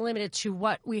has to be limited to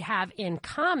what we have in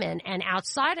common. And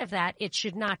outside of that, it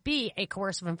should not be a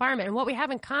coercive environment. And what we have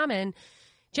in common,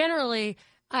 generally,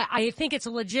 I think it's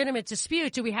a legitimate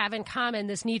dispute. Do we have in common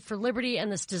this need for liberty and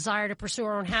this desire to pursue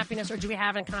our own happiness, or do we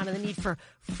have in common the need for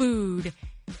food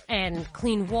and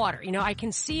clean water? I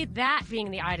can see that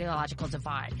being the ideological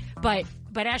divide. But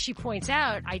as she points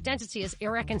out, identity is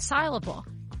irreconcilable,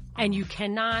 and you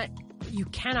cannot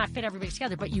fit everybody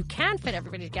together, but you can fit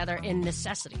everybody together in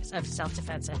necessities of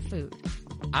self-defense and food.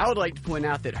 I would like to point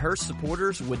out that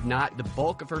the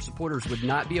bulk of her supporters would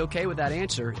not be okay with that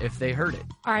answer if they heard it.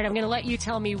 All right, I'm going to let you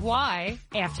tell me why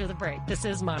after the break. This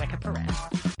is Monica Perez.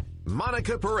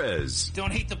 Monica Perez.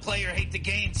 Don't hate the player, hate the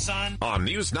game, son. On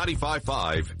News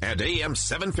 95.5 and AM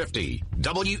 750,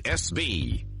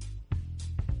 WSB.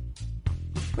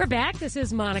 We're back. This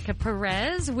is Monica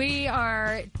Perez. We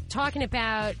are talking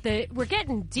about we're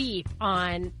getting deep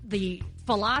on the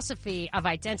philosophy of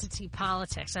identity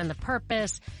politics and the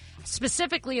purpose,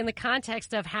 specifically in the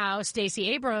context of how Stacey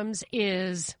Abrams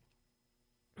is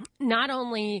not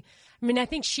only, I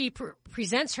think she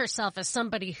presents herself as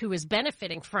somebody who is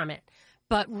benefiting from it,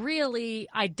 but really,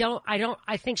 I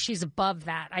think she's above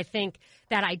that. I think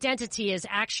that identity is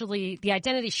actually the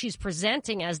identity she's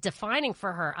presenting as defining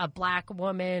for her a black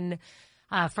woman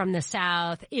from the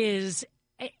South is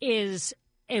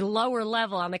a lower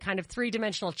level on the kind of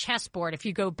three-dimensional chessboard. If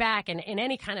you go back and in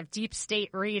any kind of deep state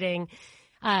reading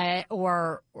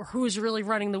or who's really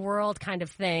running the world kind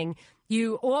of thing,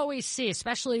 you always see,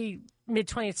 especially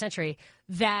mid-20th century,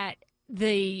 that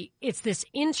it's this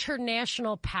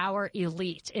international power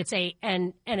elite.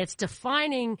 And its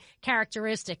defining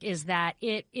characteristic is that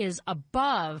it is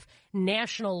above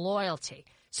national loyalty.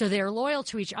 So they're loyal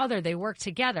to each other. They work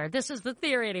together. This is the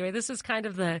theory anyway. This is kind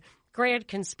of the grand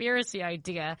conspiracy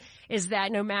idea is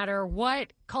that no matter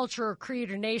what culture or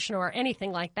creed or nation or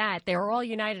anything like that, they were all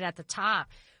united at the top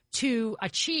to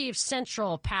achieve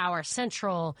central power,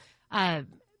 central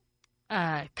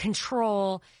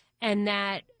control, and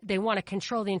that they want to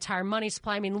control the entire money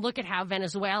supply. I mean, look at how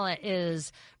Venezuela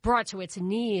is brought to its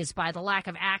knees by the lack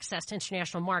of access to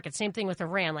international markets. Same thing with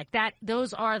Iran. Like that,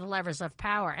 those are the levers of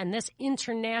power. And this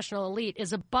international elite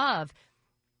is above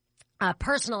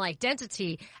personal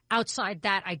identity, outside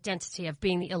that identity of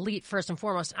being the elite first and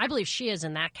foremost. I believe she is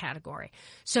in that category.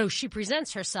 So she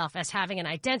presents herself as having an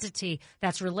identity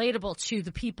that's relatable to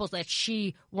the people that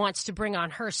she wants to bring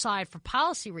on her side for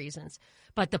policy reasons.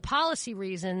 But the policy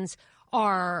reasons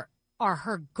are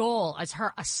her goal, as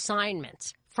her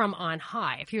assignment from on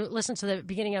high. If you listen to the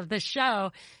beginning of this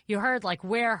show, you heard like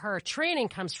where her training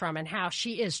comes from and how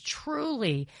she is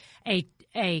truly a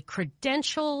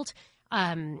credentialed,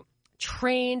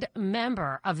 trained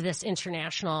member of this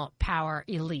international power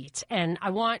elite. And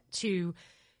I want to,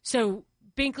 so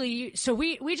Binkley, so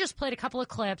we just played a couple of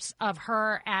clips of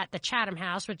her at the Chatham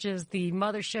House, which is the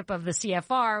mothership of the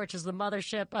CFR, which is the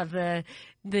mothership of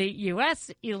the U.S.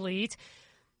 elite.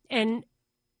 And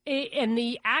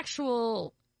the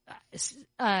actual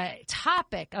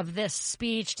topic of this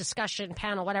speech, discussion,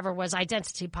 panel, whatever, was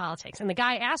identity politics. And the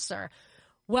guy asked her,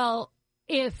 well,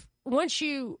 if once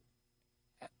you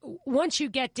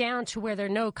get down to where there are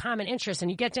no common interests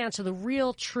and you get down to the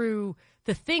real, true,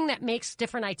 the thing that makes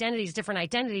different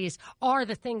identities are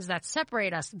the things that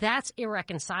separate us, that's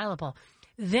irreconcilable.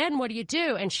 Then what do you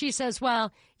do? And she says,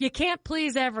 well, you can't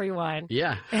please everyone.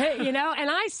 Yeah. And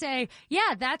I say,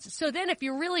 yeah, so then if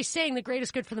you're really saying the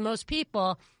greatest good for the most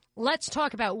people, let's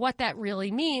talk about what that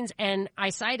really means. And I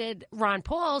cited Ron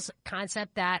Paul's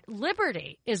concept that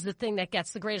liberty is the thing that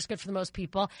gets the greatest good for the most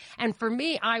people. And for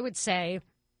me, I would say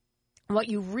what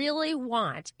you really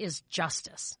want is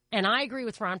justice. And I agree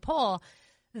with Ron Paul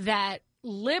that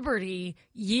liberty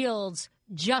yields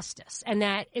justice, and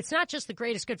that it's not just the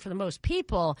greatest good for the most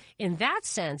people in that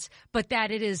sense, but that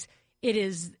it is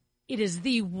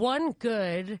the one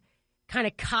good, kind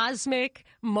of cosmic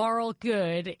moral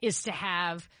good, is to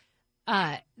have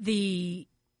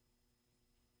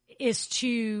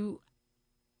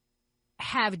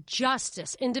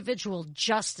justice, individual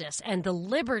justice, and the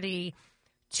liberty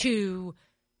to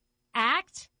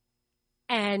act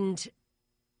and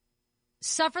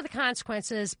suffer the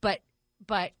consequences, but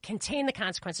contain the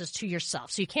consequences to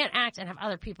yourself. So you can't act and have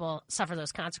other people suffer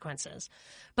those consequences.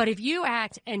 But if you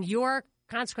act and your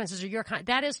consequences are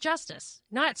that is justice,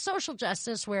 not social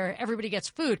justice where everybody gets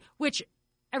food, which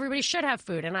everybody should have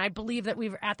food. And I believe that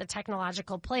we're at the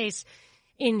technological place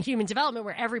in human development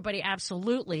where everybody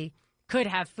absolutely could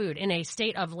have food in a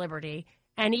state of liberty.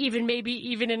 And maybe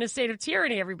even in a state of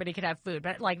tyranny, everybody could have food.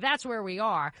 But like that's where we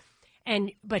are.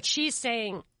 But she's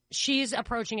saying she's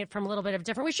approaching it from a little bit of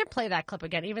different. We should play that clip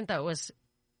again, even though it was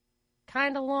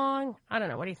kind of long. I don't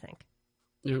know. What do you think?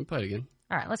 Yeah, we'll play it again.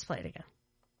 All right, let's play it again.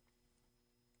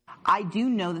 I do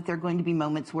know that there are going to be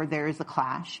moments where there is a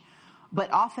clash,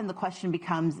 but often the question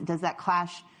becomes, does that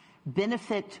clash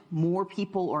benefit more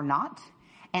people or not?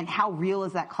 And how real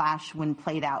is that clash when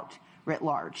played out writ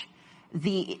large?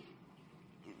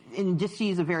 And just to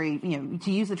use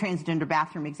to use the transgender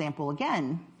bathroom example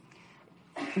again,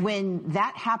 when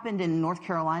that happened in North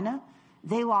Carolina,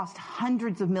 they lost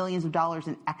hundreds of millions of dollars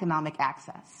in economic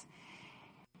access.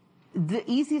 The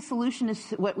easiest solution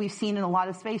is what we've seen in a lot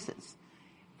of spaces.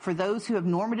 For those who have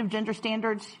normative gender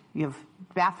standards, you have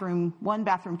bathroom 1,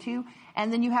 bathroom 2,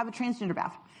 and then you have a transgender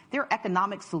bathroom. There are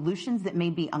economic solutions that may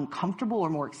be uncomfortable or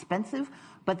more expensive,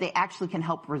 but they actually can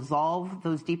help resolve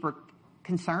those deeper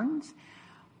concerns.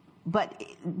 But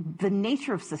the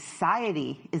nature of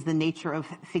society is the nature of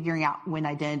figuring out when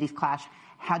identities clash.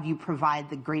 How do you provide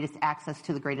the greatest access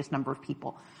to the greatest number of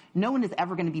people? No one is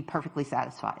ever going to be perfectly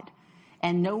satisfied.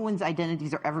 And no one's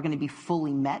identities are ever going to be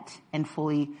fully met and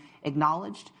fully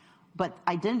acknowledged. But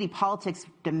identity politics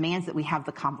demands that we have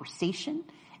the conversation,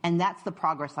 and that's the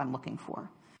progress I'm looking for.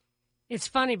 It's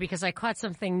funny because I caught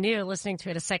something new listening to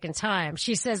it a second time.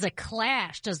 She says a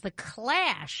clash. Does the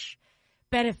clash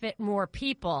benefit more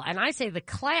people? And I say the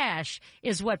clash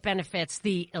is what benefits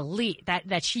the elite,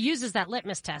 that she uses that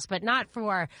litmus test, but not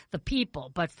for the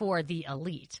people, but for the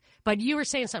elite. But you were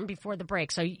saying something before the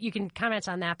break, so you can comment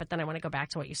on that, but then I want to go back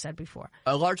to what you said before.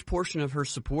 A large portion of her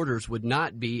supporters would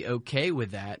not be okay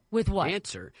with that with what?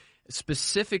 Answer.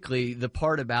 Specifically, the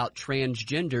part about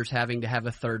transgenders having to have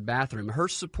a third bathroom. Her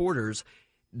supporters,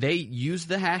 they use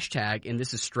the hashtag, and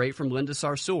this is straight from Linda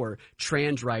Sarsour,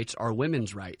 trans rights are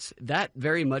women's rights. That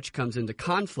very much comes into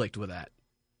conflict with that.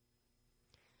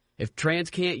 If trans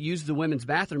can't use the women's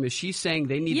bathroom, is she saying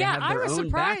they need to have their own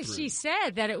bathroom? Yeah, I was surprised she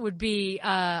said that it would be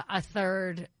a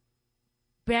third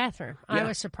bathroom. Yeah. I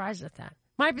was surprised at that.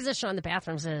 My position on the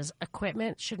bathrooms is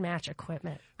equipment should match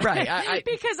equipment. Right.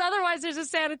 Because otherwise there's a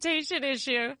sanitation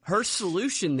issue. Her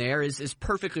solution there is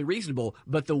perfectly reasonable,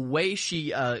 but the way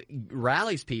she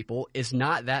rallies people is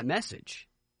not that message.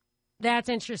 That's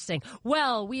interesting.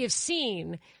 Well, we have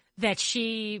seen that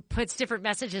she puts different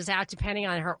messages out depending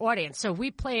on her audience. So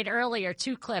we played earlier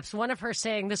 2 clips, one of her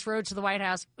saying this road to the White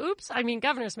House,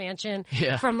 governor's mansion,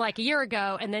 from like a year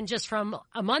ago, and then just from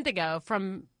a month ago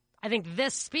from, I think,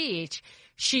 this speech,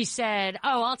 she said,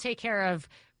 I'll take care of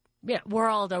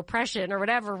world oppression or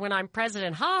whatever when I'm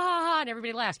president, ha, ha, ha, and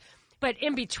everybody laughs. But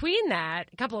in between that,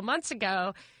 a couple of months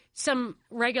ago, some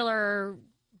regular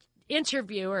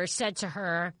interviewer said to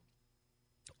her,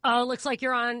 looks like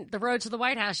you're on the road to the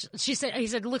White House. He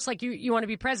said, looks like you want to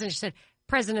be president. She said,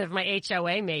 president of my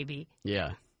HOA, maybe.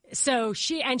 Yeah. So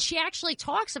she actually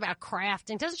talks about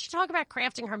crafting. Doesn't she talk about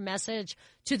crafting her message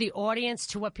to the audience,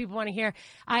 to what people want to hear?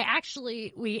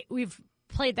 We've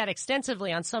played that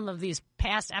extensively on some of these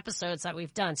past episodes that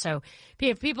we've done. So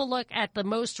if people look at the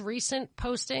most recent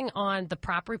posting on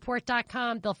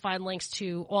thepropreport.com, they'll find links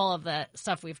to all of the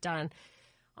stuff we've done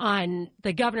on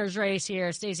the governor's race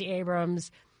here, Stacey Abrams.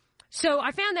 So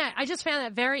I just found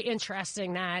that very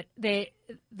interesting, that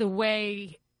the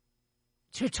way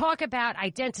to talk about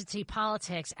identity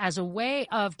politics as a way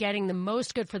of getting the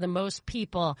most good for the most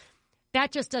people,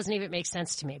 that just doesn't even make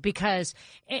sense to me, because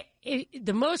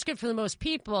the most good for the most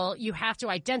people, you have to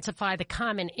identify the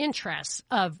common interests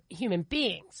of human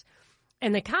beings.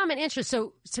 And the common interest,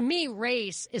 so to me,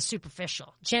 race is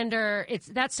superficial. Gender,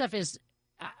 that stuff is,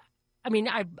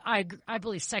 I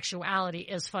believe sexuality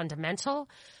is fundamental.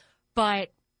 But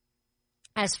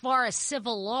as far as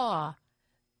civil law,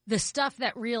 the stuff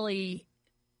that really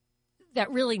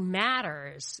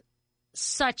matters,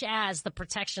 such as the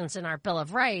protections in our Bill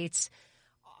of Rights,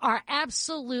 are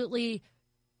absolutely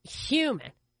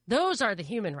human. Those are the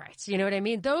human rights. You know what I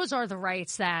mean? Those are the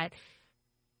rights that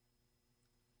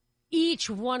each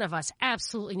one of us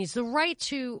absolutely needs. The right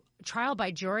to trial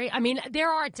by jury. I mean,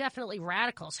 there are definitely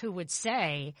radicals who would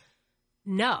say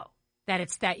no,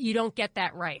 that you don't get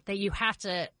that right, that you have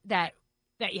to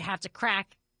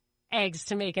crack eggs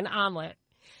to make an omelet.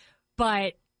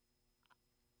 But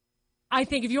I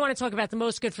think if you want to talk about the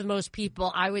most good for the most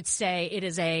people, I would say it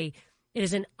is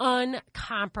an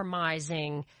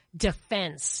uncompromising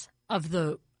defense of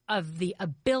the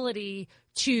ability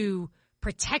to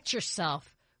protect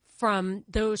yourself from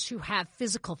those who have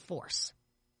physical force.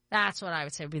 That's what I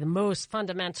would say would be the most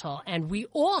fundamental. And we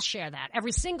all share that.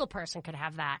 Every single person could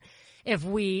have that if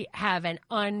we have an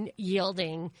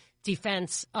unyielding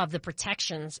defense of the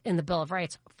protections in the Bill of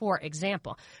Rights, for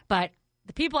example. But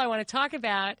the people I want to talk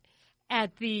about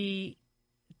at the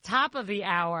top of the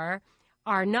hour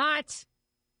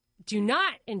do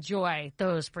not enjoy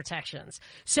those protections.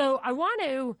 So I want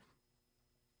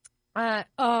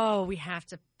to, we have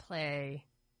to play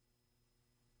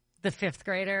the fifth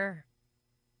grader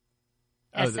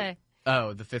essay.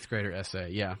 The fifth grader essay,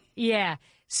 yeah. Yeah.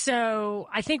 So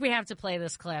I think we have to play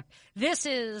this clip. This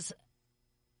is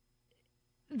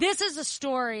a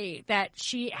story that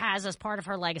she has as part of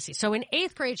her legacy. So in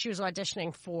 8th grade, she was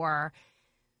auditioning for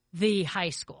the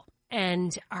high school.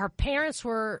 And her parents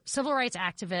were civil rights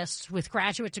activists with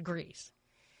graduate degrees.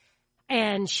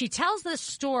 And she tells this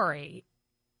story,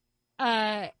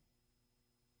 and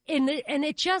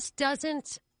it just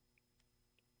doesn't,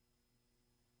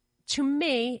 to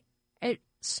me, it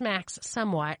smacks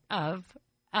somewhat of,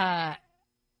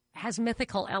 has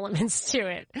mythical elements to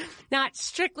it, not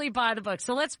strictly by the book.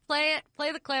 So let's play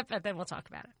the clip, and then we'll talk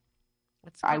about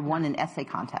it. I won an essay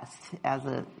contest as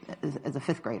a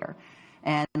 5th grader.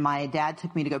 And my dad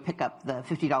took me to go pick up the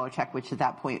 $50 check, which at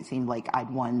that point seemed like I'd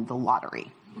won the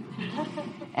lottery.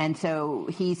 And so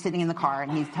he's sitting in the car,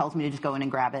 and he tells me to just go in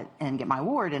and grab it and get my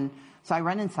award. And so I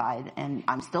run inside, and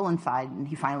I'm still inside, and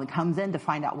he finally comes in to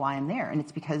find out why I'm there. And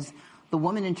it's because the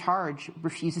woman in charge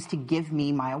refuses to give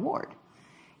me my award.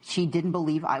 She didn't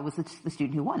believe I was the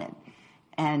student who won it.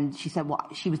 And she said, well,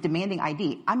 she was demanding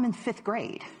ID. I'm in 5th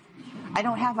grade. I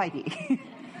don't have ID.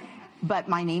 But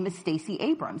my name is Stacey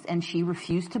Abrams, and she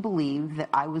refused to believe that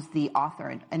I was the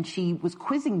author, and she was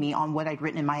quizzing me on what I'd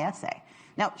written in my essay.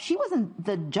 Now, she wasn't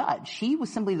the judge. She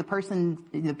was simply the person,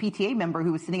 the PTA member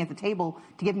who was sitting at the table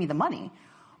to give me the money.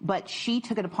 But she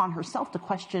took it upon herself to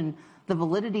question the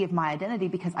validity of my identity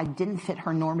because I didn't fit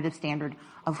her normative standard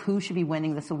of who should be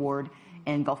winning this award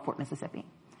in Gulfport, Mississippi.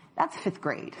 That's 5th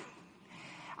grade.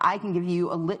 I can give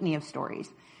you a litany of stories.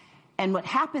 And what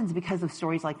happens because of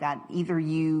stories like that, either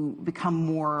you become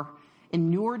more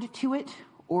inured to it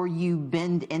or you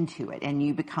bend into it and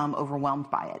you become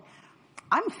overwhelmed by it.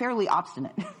 I'm fairly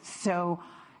obstinate. So,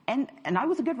 and I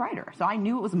was a good writer, so I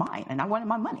knew it was mine and I wanted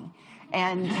my money.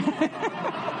 And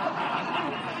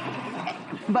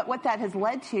but what that has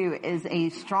led to is a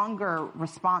stronger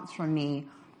response from me,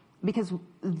 because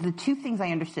the two things I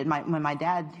understood, when my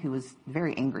dad, who was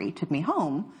very angry, took me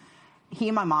home, he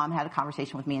and my mom had a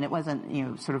conversation with me, and it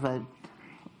wasn't, sort of a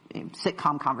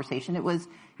sitcom conversation. It was,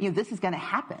 this is going to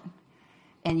happen.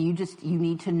 And you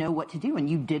need to know what to do. And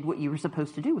you did what you were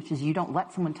supposed to do, which is you don't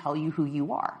let someone tell you who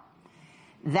you are.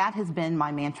 That has been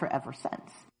my mantra ever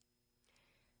since.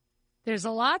 There's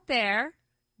a lot there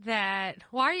that,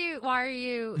 why are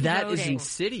you That noting? Is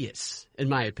insidious, in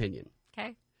my opinion.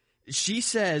 Okay. She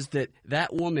says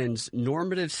that woman's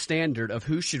normative standard of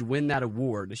who should win that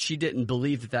award, she didn't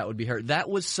believe that would be her. That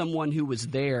was someone who was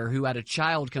there, who had a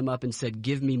child come up and said,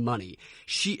 give me money.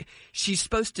 She's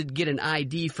supposed to get an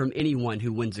ID from anyone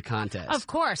who wins a contest. Of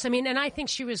course. I mean, and I think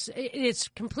it's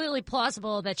completely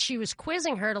plausible that she was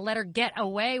quizzing her to let her get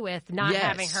away with not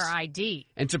having her ID.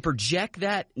 And to project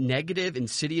that negative,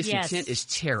 insidious intent is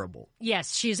terrible.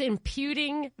 Yes, she's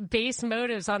imputing base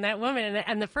motives on that woman.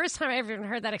 And the first time I ever even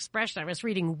heard that expression, I was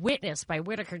reading Witness by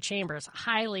Whittaker Chambers.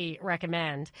 Highly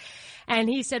recommend. And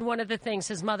he said one of the things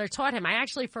his mother taught him, I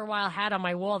actually for a while had on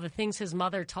my wall the things his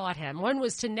mother taught him. One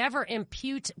was to never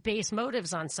impute base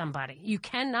motives on somebody. You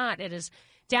cannot. It is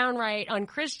downright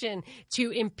unchristian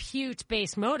to impute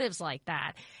base motives like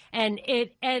that. And if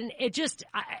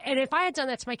I had done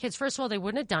that to my kids, first of all, they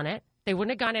wouldn't have done it. They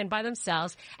wouldn't have gone in by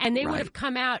themselves, and they would have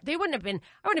come out. I wouldn't have been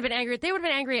angry. They would have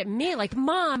been angry at me, like,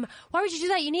 Mom, why would you do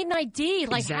that? You need an ID.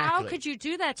 Like, How could you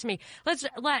do that to me?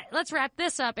 Let's wrap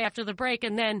this up after the break,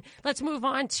 and then let's move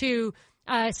on to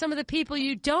some of the people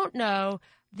you don't know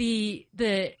the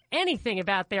anything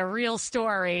about their real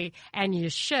story, and you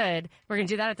should. We're going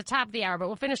to do that at the top of the hour, but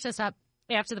we'll finish this up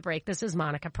after the break. This is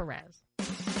Monica Perez.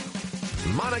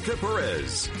 Monica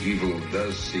Perez. Evil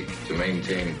does seek to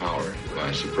maintain power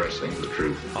by suppressing the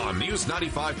truth. On News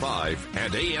 95.5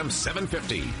 and AM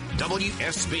 750,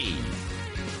 WSB.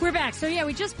 We're back. So,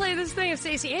 we just played this thing of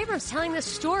Stacey Abrams telling this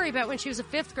story about when she was a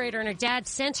fifth grader and her dad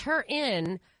sent her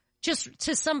in just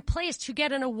to some place to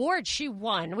get an award she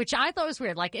won, which I thought was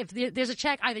weird. Like, if there's a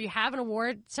check, either you have an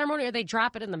award ceremony or they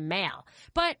drop it in the mail.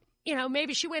 But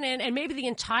maybe she went in and maybe the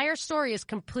entire story is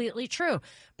completely true.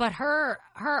 But her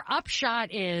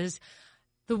upshot is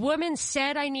the woman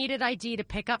said I needed ID to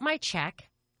pick up my check.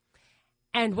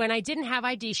 And when I didn't have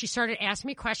ID, she started asking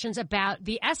me questions about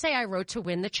the essay I wrote to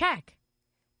win the check.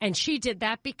 And she did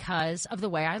that because of the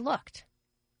way I looked.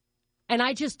 And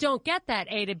I just don't get that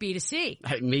A to B to C.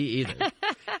 Me either.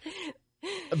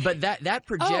 But that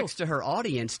projects to her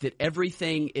audience that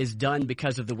everything is done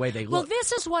because of the way they look. Well,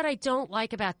 this is what I don't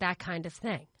like about that kind of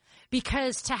thing.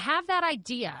 Because to have that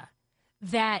idea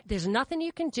that there's nothing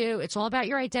you can do, it's all about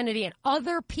your identity and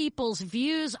other people's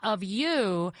views of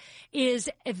you is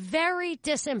very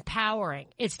disempowering.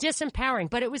 It's disempowering.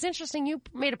 But it was interesting, you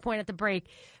made a point at the break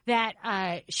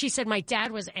that she said my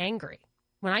dad was angry.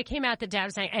 When I came out, the dad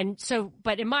was saying,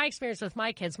 but in my experience with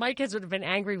my kids would have been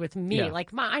angry with me. Yeah.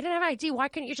 Like, Mom, I didn't have ID. Why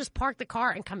couldn't you just park the car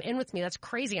and come in with me? That's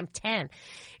crazy. I'm 10,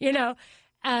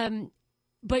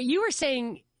 But you were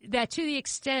saying that to the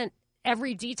extent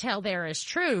every detail there is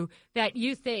true, that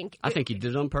you think. I think he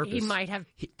did it on purpose.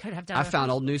 He could have done it. I found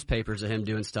old newspapers of him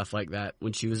doing stuff like that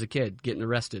when she was a kid, getting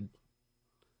arrested.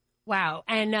 Wow.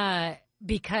 And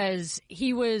because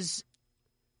he was.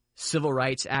 Civil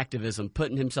rights activism,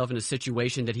 putting himself in a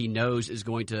situation that he knows is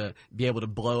going to be able to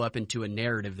blow up into a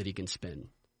narrative that he can spin.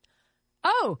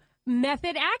 Oh,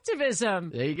 method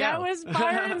activism. There you go. That was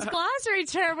Byron's glossary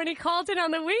term when he called it on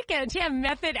the weekend. Yeah,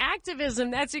 method activism.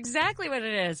 That's exactly what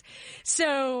it is.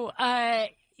 So,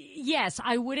 yes,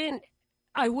 I wouldn't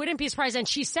be surprised. And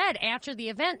she said after the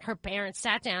event, her parents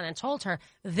sat down and told her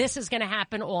this is going to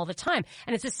happen all the time.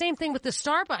 And it's the same thing with the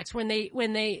Starbucks when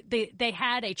they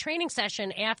had a training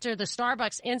session after the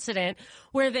Starbucks incident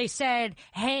where they said,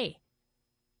 hey,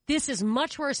 this is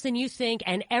much worse than you think.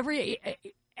 And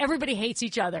everybody hates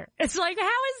each other. It's like, how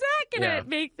is that going to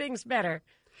make things better?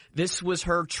 This was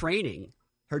her training.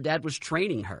 Her dad was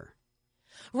training her.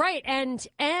 Right. And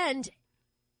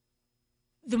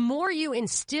the more you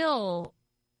instill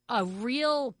a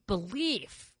real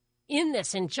belief in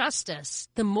this injustice,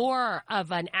 the more of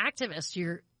an activist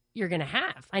you're going to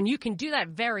have. And you can do that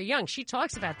very young. She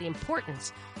talks about the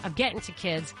importance of getting to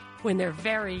kids when they're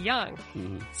very young.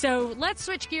 Mm-hmm. So let's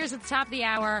switch gears at the top of the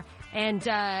hour and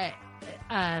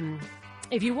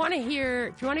if you want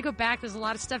to go back, there's a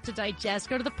lot of stuff to digest.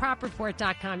 Go to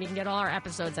thepropreport.com. You can get all our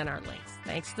episodes and our links.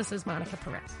 Thanks. This is Monica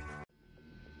Perez.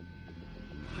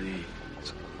 Please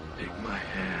take my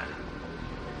hand.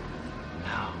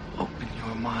 Now open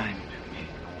your mind to me.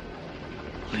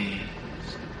 Please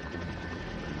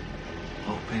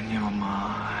open your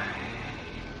mind.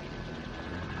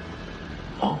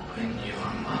 Open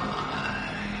your mind.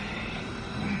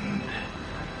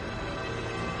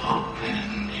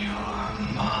 Open your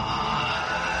mind.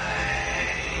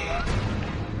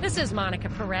 This is Monica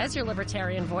Perez, your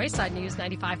libertarian voice on News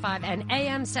 95.5 and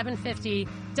AM 750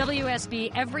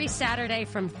 WSB every Saturday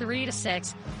from 3 to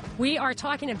 6. We are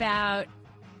talking about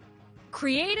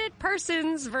created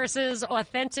persons versus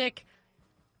authentic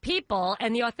people,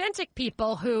 and the authentic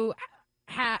people who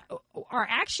are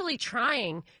actually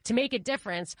trying to make a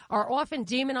difference are often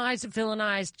demonized,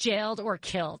 villainized, jailed, or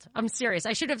killed. I'm serious.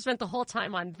 I should have spent the whole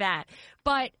time on that.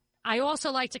 But I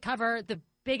also like to cover the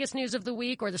biggest news of the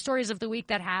week or the stories of the week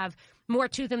that have more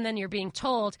to them than you're being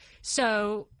told.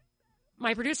 So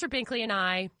my producer Binkley and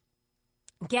I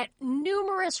get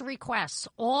numerous requests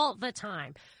all the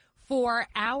time for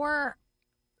our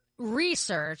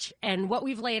research and what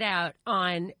we've laid out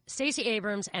on Stacey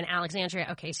Abrams and Alexandria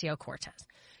Ocasio-Cortez.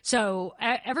 So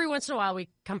every once in a while we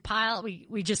compile,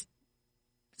 we just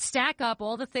stack up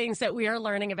all the things that we are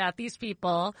learning about these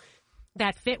people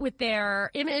that fit with their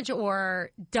image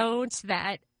or don't,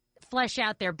 that flesh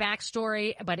out their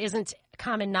backstory but isn't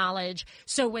common knowledge.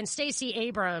 So when Stacey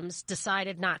Abrams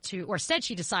decided not to, or said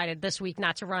she decided this week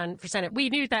not to run for Senate, we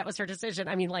knew that was her decision,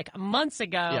 like months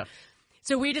ago. Yeah.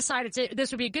 So we decided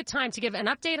this would be a good time to give an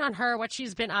update on her, what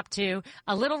she's been up to,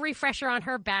 a little refresher on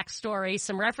her backstory,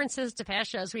 some references to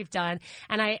past shows we've done.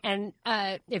 And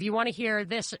if you want to hear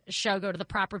this show, go to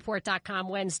thepropreport.com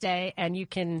Wednesday, and you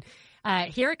can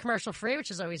hear it commercial free,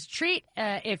 which is always a treat.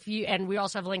 And we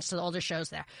also have links to the older shows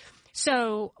there.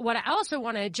 So what I also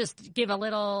want to just give a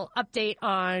little update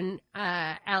on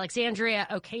Alexandria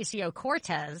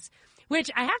Ocasio-Cortez, which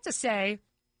I have to say,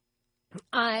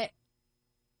 I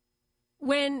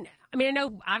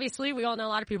know, obviously, we all know a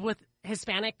lot of people with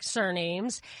Hispanic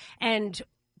surnames, and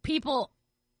people,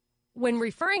 when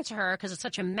referring to her, because it's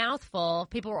such a mouthful,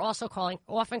 people were also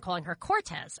often calling her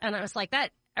Cortez. And I was like,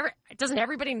 doesn't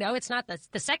everybody know it's not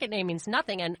the second name means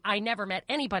nothing? And I never met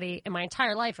anybody in my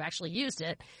entire life who actually used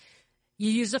it.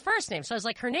 You use the first name. So I was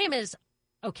like, her name is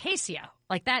Ocasio.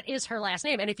 Like, that is her last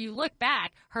name. And if you look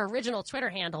back, her original Twitter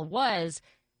handle was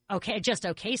just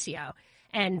Ocasio.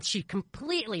 And she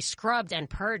completely scrubbed and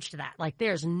purged that. Like,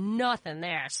 there's nothing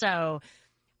there. So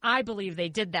I believe they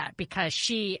did that because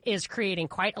she is creating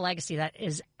quite a legacy that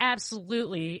is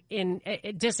absolutely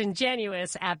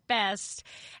disingenuous at best.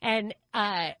 And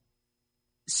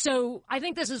so I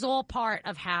think this is all part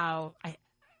of how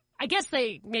I guess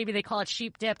maybe they call it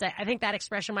sheep dipped. I think that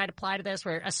expression might apply to this,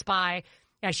 where a spy.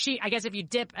 I guess if you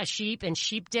dip a sheep in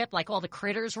sheep dip, like, all the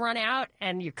critters run out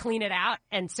and you clean it out.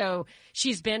 And so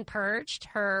she's been purged.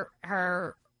 Her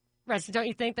resume, don't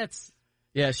you think that's...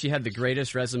 Yeah, she had the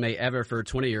greatest resume ever for a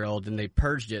 20-year-old, and they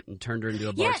purged it and turned her into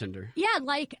a bartender. Yeah,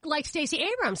 like Stacey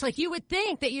Abrams. Like, you would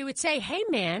think that you would say, hey,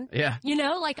 man,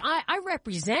 I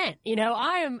represent,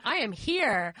 I am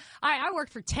here. I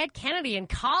worked for Ted Kennedy in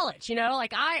college,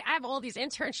 I have all these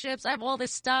internships. I have all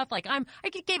this stuff. Like, I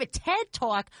gave a TED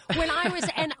Talk when I was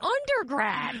an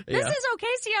undergrad. This is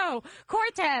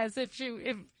Ocasio-Cortez. If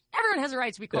everyone has a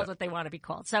right to be called what they want to be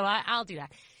called. So I'll do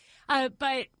that.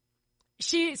 But...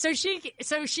 She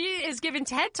is giving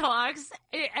TED Talks,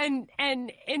 and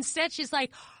instead she's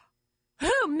like,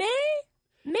 who, me?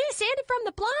 Me, Sandy from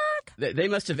the block? They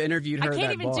must have interviewed her. I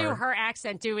can't even do her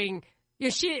accent doing,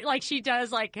 she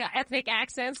does like ethnic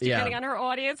accents depending on her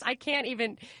audience. I can't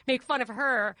even make fun of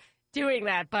her doing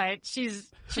that, but she's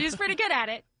pretty good at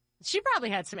it. She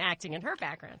probably had some acting in her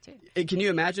background too. Can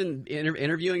you imagine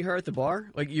interviewing her at the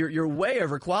bar? Like, you're way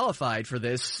overqualified for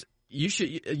this. You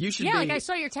should Yeah, like, I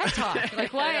saw your TED Talk.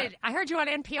 Like, what? I heard you on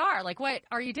NPR. Like, what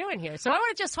are you doing here? So I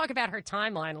want to just talk about her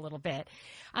timeline a little bit.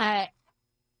 Yeah,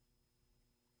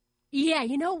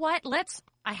 you know what?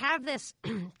 I have this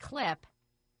clip.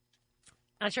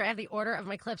 I'm not sure I have the order of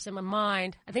my clips in my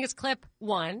mind. I think it's clip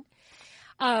 1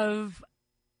 so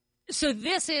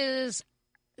this is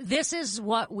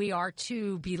what we are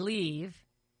to believe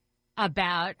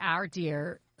about our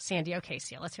dear Sandy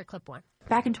Ocasio. Let's hear clip 1.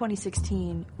 Back in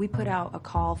 2016, we put out a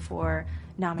call for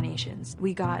nominations.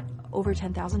 We got over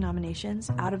 10,000 nominations.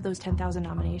 Out of those 10,000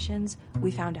 nominations, we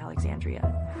found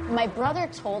Alexandria. My brother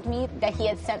told me that he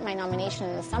had sent my nomination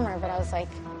in the summer, but I was like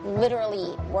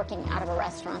literally working out of a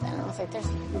restaurant, and I was like, there's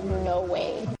no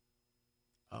way.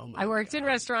 I worked in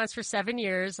restaurants for 7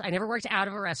 years. I never worked out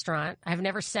of a restaurant. I have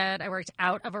never said I worked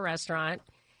out of a restaurant.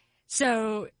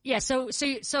 So let's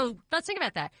think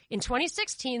about that. In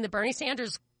 2016, the Bernie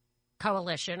Sanders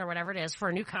coalition, or whatever it is, for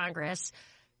a new Congress,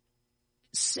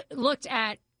 looked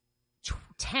at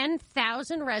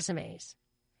 10,000 resumes.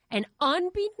 And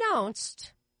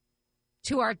unbeknownst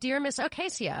to our dear Miss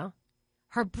Ocasio,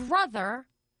 her brother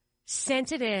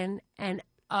sent it in, and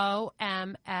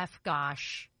OMF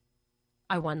gosh,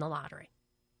 I won the lottery.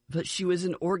 But she was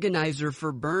an organizer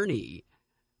for Bernie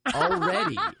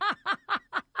already.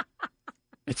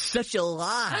 It's such a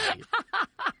lie.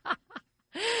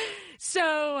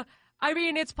 So, I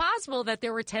mean, it's possible that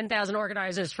there were 10,000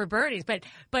 organizers for Bernie's, but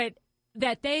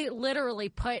that they literally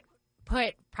put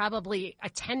probably a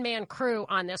 10-man crew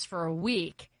on this for a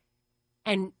week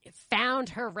and found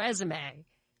her resume,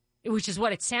 which is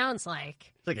what it sounds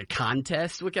like. It's like a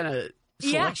contest? What kind of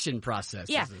selection process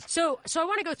is this? So I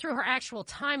want to go through her actual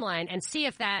timeline and see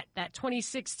if that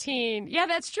 2016,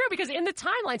 that's true, because in the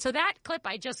timeline, so that clip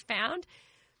I just found,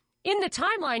 in the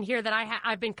timeline here that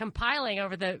I've been compiling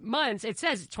over the months, it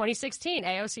says 2016,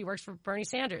 AOC works for Bernie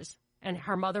Sanders, and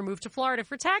her mother moved to Florida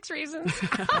for tax reasons.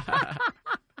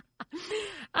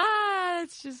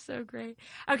 It's just so great.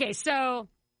 Okay, so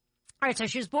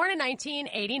she was born in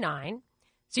 1989.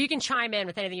 So you can chime in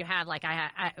with anything you have. Like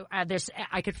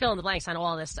I could fill in the blanks on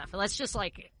all this stuff. But let's just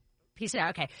piece it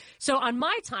out. Okay. So on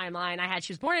my timeline,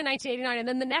 she was born in 1989, and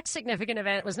then the next significant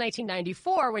event was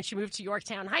 1994 when she moved to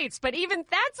Yorktown Heights. But even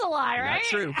that's a lie, right?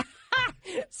 Not true.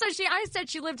 So I said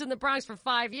she lived in the Bronx for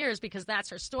 5 years because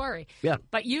that's her story. Yeah.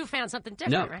 But you found something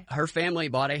different, right? Her family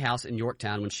bought a house in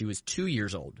Yorktown when she was 2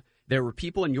 years old. There were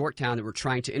people in Yorktown that were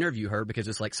trying to interview her because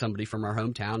it's like somebody from our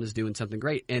hometown is doing something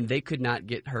great, and they could not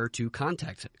get her to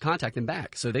contact them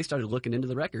back. So they started looking into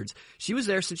the records. She was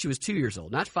there since she was 2 years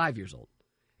old, not 5 years old.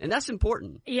 And that's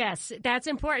important. Yes, that's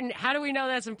important. How do we know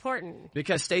that's important?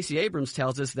 Because Stacey Abrams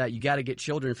tells us that you got to get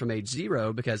children from age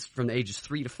 0, because from the ages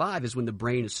 3 to 5 is when the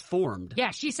brain is formed.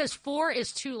 Yeah, she says 4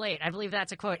 is too late. I believe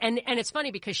that's a quote. And it's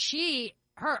funny because she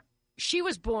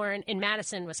was born in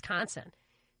Madison, Wisconsin.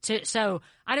 So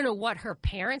I don't know what her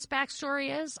parents'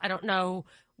 backstory is. I don't know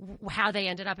how they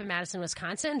ended up in Madison,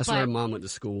 Wisconsin. That's where her mom went to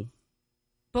school.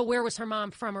 But where was her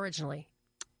mom from originally?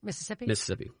 Mississippi?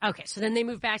 Mississippi. Okay, so then they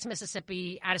moved back to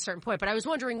Mississippi at a certain point. But I was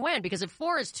wondering when, because if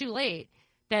 4 is too late,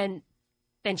 then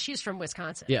she's from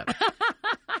Wisconsin. Yeah.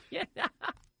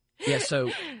 Yeah,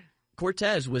 so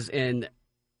Cortez was in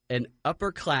an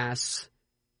upper-class,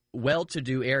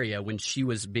 well-to-do area when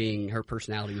her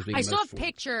personality was being I saw a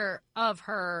picture of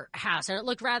her house, and it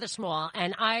looked rather small.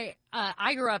 And I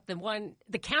grew up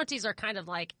the counties are kind of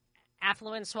like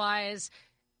affluence-wise,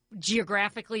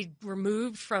 geographically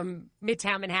removed from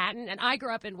Midtown Manhattan. And I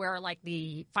grew up in where like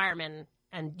the firemen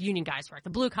and union guys work, the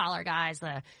blue-collar guys,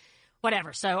 the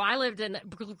whatever. So I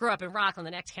grew up in Rockland,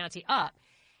 the next county up.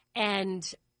 And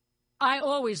I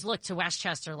always looked to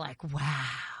Westchester like, wow.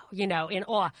 In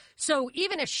awe. So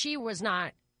even if she was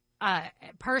not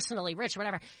personally rich or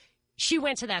whatever, she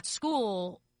went to that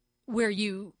school where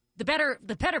the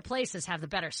better places have the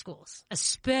better schools,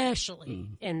 especially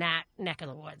in that neck of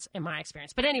the woods, in my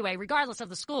experience. But anyway, regardless of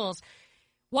the schools,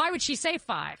 why would she say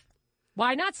 5?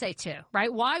 Why not say 2,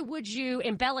 right? Why would you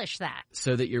embellish that?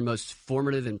 So that your most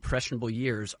formative, impressionable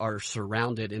years are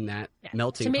surrounded in that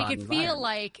melting pot to make it feel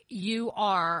like you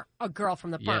are a girl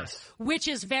from the Bronx, which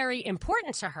is very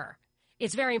important to her.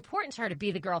 It's very important to her to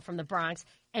be the girl from the Bronx,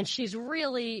 and she's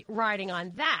really riding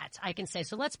on that, I can say.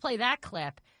 So let's play that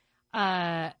clip.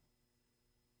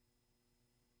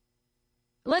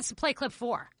 Let's play clip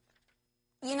 4.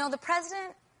 The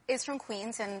president is from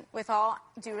Queens, and with all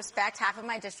due respect, half of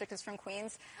my district is from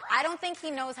Queens. I don't think he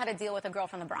knows how to deal with a girl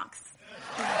from the Bronx.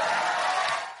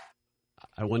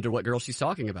 I wonder what girl she's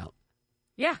talking about.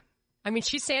 Yeah. I mean,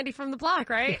 she's Sandy from the block,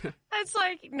 right? It's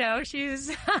like, no,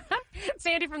 she's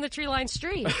Sandy from the tree-lined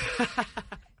street.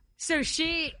 So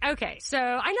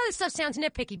I know this stuff sounds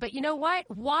nitpicky, but you know what?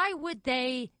 Why would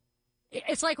they?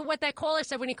 It's like what that caller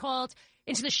said when he called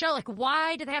into the show. Like,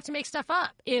 why do they have to make stuff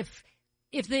up?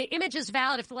 If the image is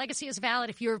valid, if the legacy is valid,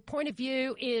 if your point of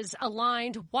view is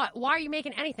aligned, why are you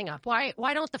making anything up? Why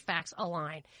don't the facts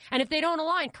align? And if they don't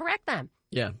align, correct them.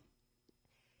 Yeah.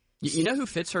 You know who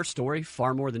fits her story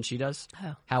far more than she does?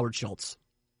 Oh. Howard Schultz.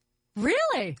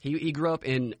 Really? He grew up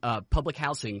in public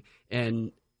housing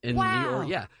in New York.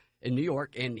 Yeah, in New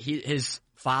York, and his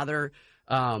father.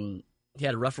 He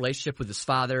had a rough relationship with his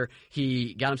father.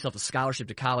 He got himself a scholarship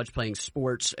to college playing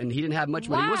sports, and he didn't have much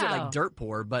money. He wasn't like dirt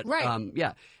poor, but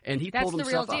yeah. And he pulled himself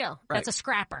up. That's the real deal. Right. That's a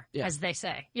scrapper, as they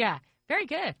say. Yeah, very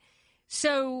good.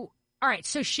 So all right,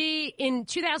 so she, in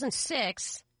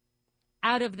 2006,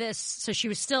 out of this, so she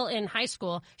was still in high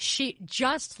school, she,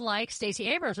 just like Stacey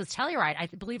Abrams with Telluride, I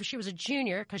believe she was a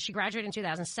junior because she graduated in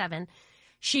 2007,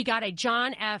 she got a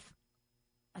John F.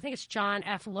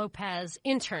 Lopez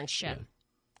internship,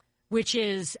 which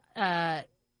is a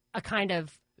kind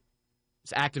of...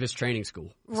 It's activist training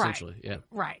school, essentially. Right. Yeah.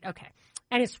 Right, okay.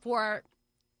 And it's for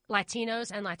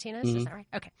Latinos and Latinas, is that right?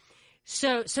 Okay.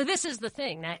 So this is the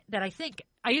thing that I think,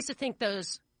 I used to think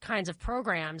those kinds of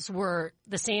programs were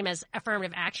the same as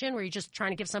affirmative action, where you're just trying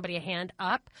to give somebody a hand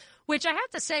up, which I have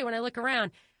to say, when I look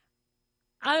around,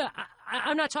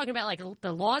 I'm not talking about like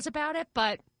the laws about it,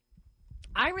 but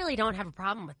I really don't have a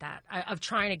problem with that, of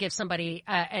trying to give somebody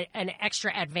an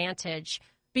extra advantage.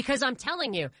 Because I'm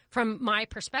telling you, from my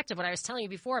perspective, what I was telling you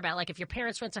before about, like, if your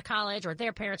parents went to college or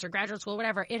their parents or graduate school,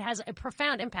 whatever, it has a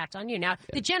profound impact on you. Now,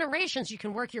 the generations, you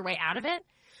can work your way out of it.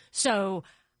 So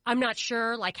I'm not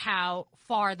sure, like, how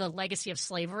far the legacy of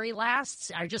slavery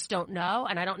lasts. I just don't know.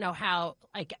 And I don't know how,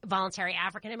 like, voluntary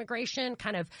African immigration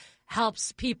kind of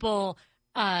helps people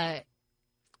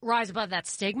rise above that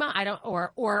stigma. I don't,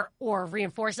 or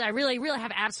reinforce it. I really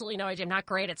have absolutely no idea. I'm not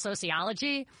great at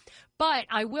sociology. But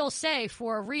I will say,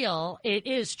 for real, it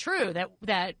is true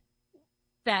that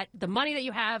the money that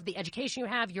you have, the education you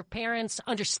have, your parents'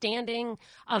 understanding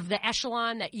of the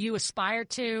echelon that you aspire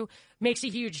to makes a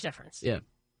huge difference. Yeah.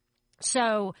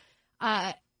 So,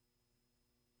 all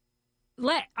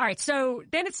right. So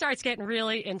then it starts getting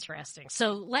really interesting.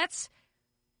 So let's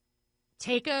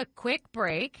take a quick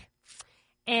break.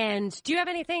 And do you have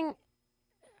anything?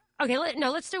 Okay,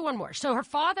 let's do one more. So her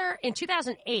father, in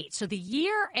 2008, so the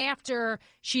year after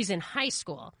she's in high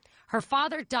school, her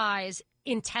father dies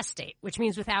intestate, which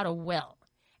means without a will.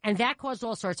 And that caused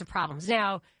all sorts of problems.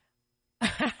 Now,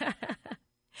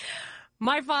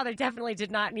 my father definitely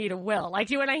did not need a will. Like,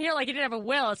 when I hear, like, he didn't have a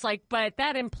will, it's like, but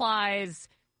that implies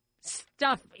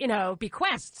stuff,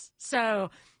 bequests. So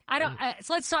I don't.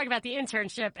 So let's talk about the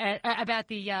internship, about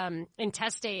the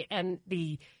intestate and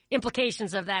the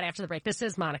implications of that after the break. This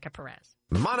is Monica Perez.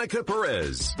 Monica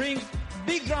Perez. Bring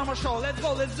big drama show. Let's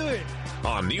go. Let's do it.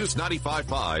 On News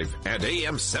 95.5 and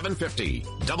AM 750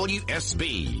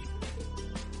 WSB.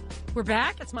 We're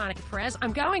back. It's Monica Perez.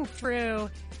 I'm going through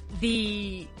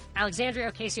the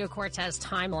Alexandria Ocasio-Cortez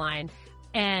timeline,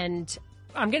 and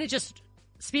I'm going to just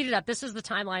speed it up. This is the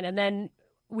timeline, and then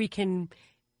we can,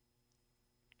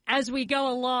 as we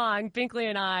go along, Binkley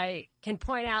and I can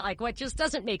point out, like, what just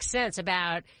doesn't make sense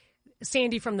about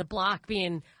Sandy from the block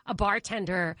being a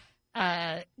bartender,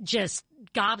 just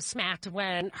gobsmacked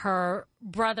when her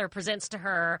brother presents to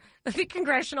her the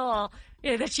congressional,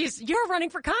 that you're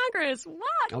running for Congress.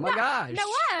 What? Oh, my gosh. No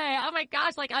way. Oh, my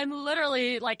gosh. Like, I'm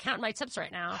literally, like, counting my tips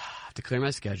right now. I have to clear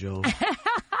my schedule.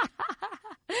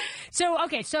 So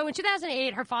in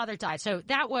 2008, her father died. So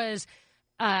that was,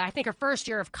 I think, her first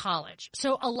year of college.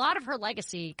 So a lot of her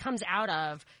legacy comes out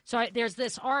of, there's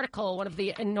this article, one of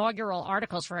the inaugural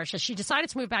articles for her, says she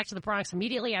decided to move back to the Bronx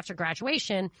immediately after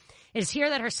graduation. It is here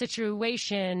that her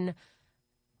situation,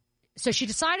 so she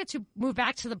decided to move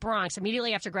back to the Bronx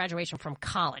immediately after graduation from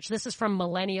college. This is from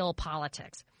Millennial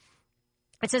Politics.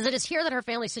 It says it is here that her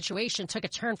family situation took a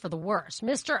turn for the worse.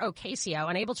 Mr. Ocasio,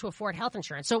 unable to afford health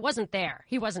insurance, so it wasn't there.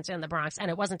 He wasn't in the Bronx, and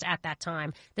it wasn't at that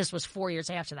time. This was 4 years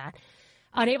after that.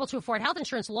 Unable to afford health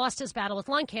insurance, lost his battle with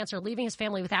lung cancer, leaving his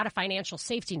family without a financial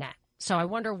safety net. So I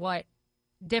wonder what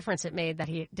difference it made that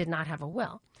he did not have a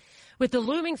will. With the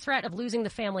looming threat of losing the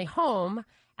family home,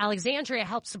 Alexandria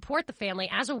helped support the family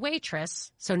as a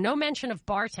waitress, so no mention of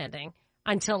bartending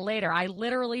until later. I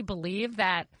literally believe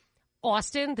that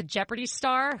Austin, the Jeopardy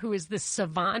star, who is this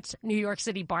savant New York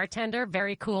City bartender,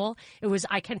 very cool.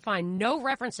 I can find no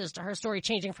references to her story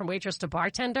changing from waitress to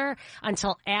bartender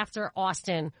until after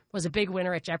Austin was a big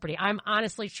winner at Jeopardy. I'm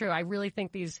honestly true. I really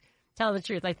think telling the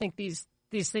truth, I think these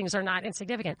things are not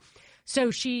insignificant. So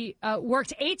she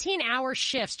worked 18-hour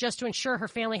shifts just to ensure her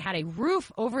family had a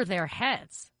roof over their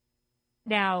heads.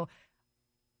 Now,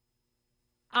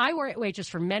 I worked waitress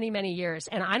for many, many years,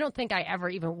 and I don't think I ever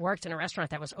even worked in a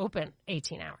restaurant that was open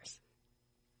 18 hours.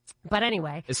 But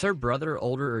anyway. Is her brother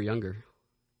older or younger?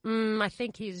 I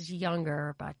think he's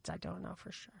younger, but I don't know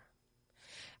for sure.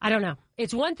 I don't know.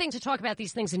 It's one thing to talk about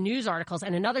these things in news articles,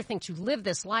 and another thing to live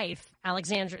this life.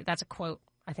 Alexandria, that's a quote.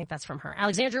 I think that's from her.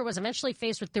 Alexandria was eventually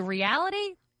faced with the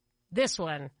reality. This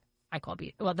one I call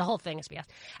BS. Well, the whole thing is BS.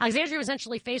 Alexandria was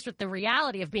essentially faced with the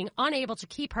reality of being unable to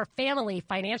keep her family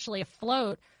financially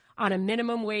afloat on a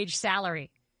minimum wage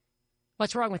salary.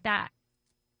 What's wrong with that?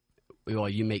 well,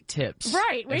 you make tips.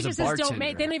 Right. Waitresses don't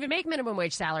make, they don't even make minimum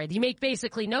wage salary. You make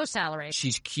basically no salary.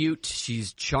 She's cute.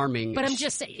 She's charming. But I'm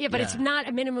just saying, it's not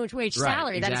a minimum wage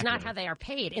salary. Exactly. That is not how they are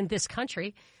paid in this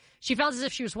country. She felt as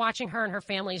if she was watching her and her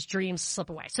family's dreams slip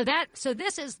away. So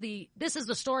this is the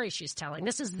story she's telling.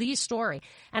 This is the story.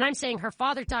 And I'm saying her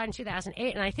father died in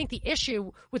 2008, and I think the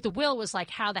issue with the will was like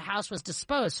how the house was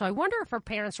disposed. So I wonder if her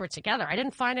parents were together. I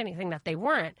didn't find anything that they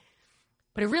weren't.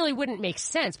 But it really wouldn't make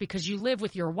sense because you live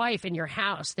with your wife in your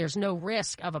house. There's no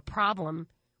risk of a problem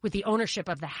with the ownership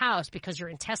of the house because you're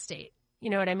intestate.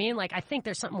 You know what I mean? Like, I think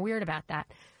there's something weird about that.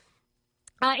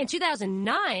 In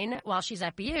 2009, while she's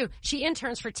at BU, she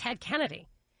interns for Ted Kennedy.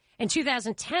 In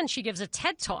 2010, she gives a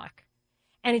TED Talk.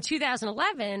 And in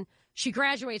 2011, she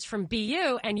graduates from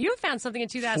BU, and you found something in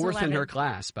 2011. Fourth in her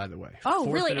class, by the way. Oh,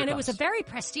 Fourth really? And it was a very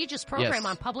prestigious program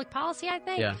on public policy, I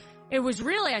think. Yeah. It was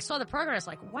really, I saw the program, I was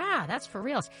like, wow, that's for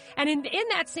real. And in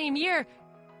that same year,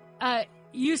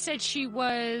 you said she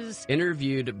was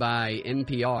interviewed by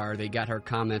NPR. They got her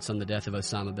comments on the death of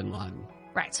Osama bin Laden.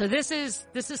 Right. So this is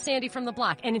Sandy from the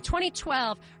block. And in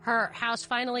 2012, her house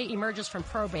finally emerges from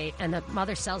probate, and the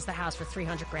mother sells the house for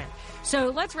 $300,000. So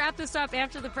let's wrap this up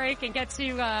after the break and get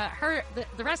to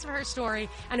the rest of her story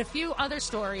and a few other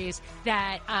stories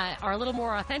that are a little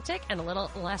more authentic and a little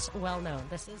less well known.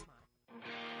 This is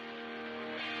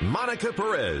Monica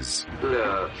Perez.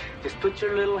 Look, just put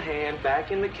your little hand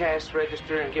back in the cash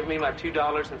register and give me my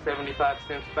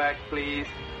 $2.75 back, please.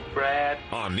 Brad.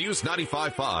 On News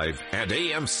 95.5 and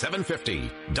AM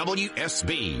 750,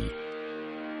 WSB.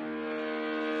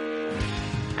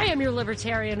 I am your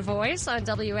libertarian voice on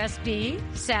WSB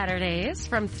Saturdays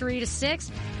from 3 to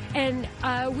 6. And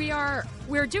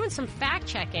we're doing some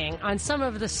fact-checking on some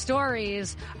of the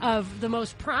stories of the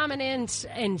most prominent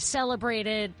and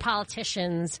celebrated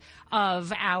politicians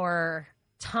of our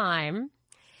time.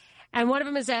 And one of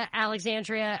them is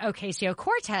Alexandria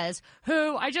Ocasio-Cortez,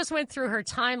 who I just went through her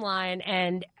timeline,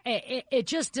 and it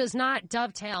just does not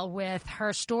dovetail with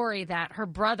her story that her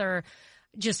brother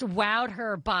just wowed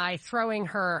her by throwing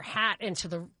her hat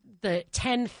into the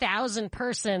 10,000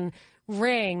 person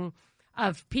ring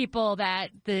of people that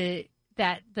the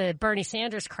Bernie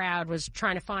Sanders crowd was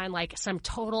trying to find, like some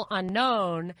total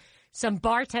unknown, some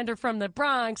bartender from the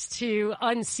Bronx to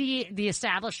unseat the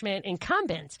establishment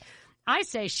incumbent. I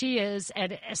say she is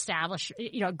an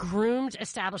groomed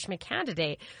establishment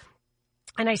candidate.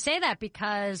 And I say that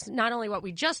because not only what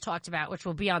we just talked about, which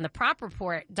will be on the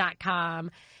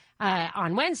propreport.com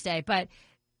on Wednesday, but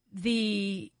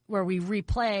where we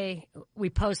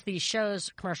post these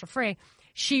shows commercial free.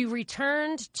 She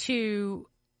returned to,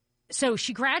 so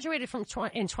she graduated in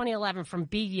 2011 from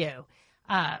BU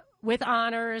with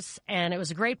honors, and it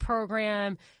was a great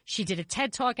program. She did a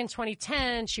TED Talk in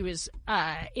 2010. She was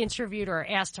interviewed or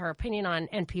asked her opinion on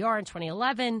NPR in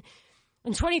 2011.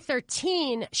 In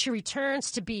 2013, she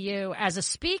returns to BU as a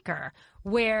speaker,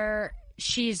 where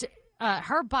she's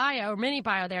her mini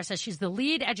bio there says she's the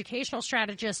lead educational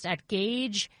strategist at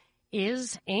Gage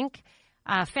Inc.,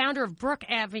 founder of Brook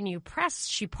Avenue Press.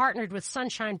 She partnered with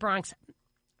Sunshine Bronx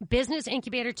Business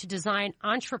Incubator to design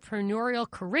entrepreneurial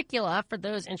curricula for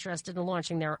those interested in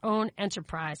launching their own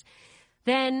enterprise.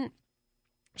 Then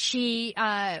she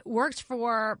worked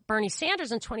for Bernie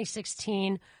Sanders in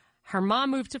 2016. Her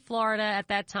mom moved to Florida at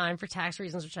that time for tax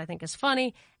reasons, which I think is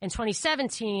funny. In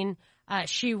 2017,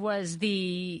 she was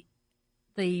the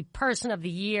person of the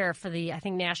year for the, I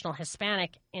think, National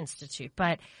Hispanic Institute.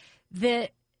 But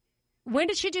when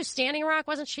did she do Standing Rock?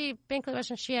 Wasn't she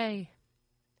a...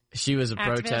 She was a activist?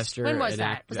 Protester. When was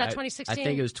that? Was that 2016? I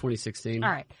think it was 2016.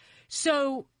 All right.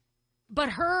 So, but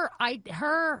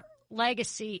her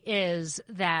legacy is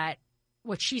that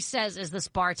what she says is this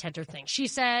bartender thing. She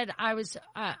said, I was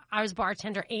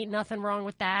bartender, ain't nothing wrong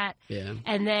with that. Yeah.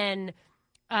 And then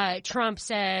Trump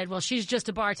said, well, she's just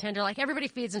a bartender. Like, everybody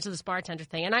feeds into this bartender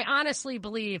thing. And I honestly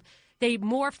believe they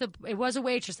morphed it was a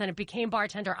waitress, then it became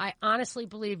bartender. I honestly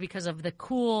believe because of the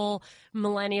cool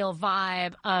millennial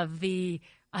vibe of the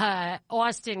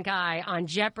Austin guy on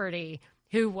Jeopardy,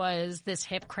 who was this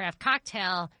hip craft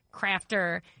cocktail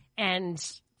crafter and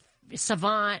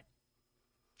savant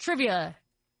trivia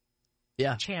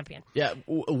champion. Yeah.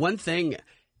 One thing,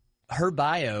 her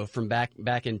bio from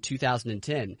back in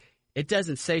 2010, it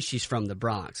doesn't say she's from the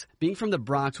Bronx. Being from the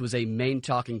Bronx was a main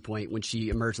talking point when she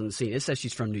emerged on the scene. It says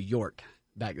she's from New York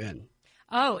back then.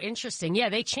 Oh, interesting. Yeah,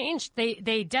 they changed.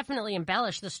 They definitely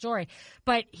embellished the story.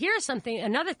 But here's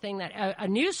another thing that a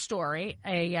news story,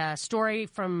 a story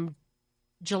from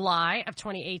July of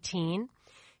 2018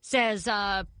 says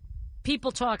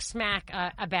people talk smack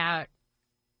about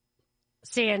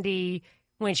Sandy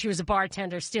when she was a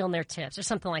bartender stealing their tips or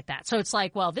something like that. So it's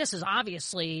like, well, this is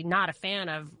obviously not a fan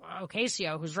of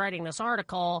Ocasio who's writing this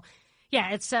article.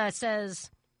 Yeah, it says,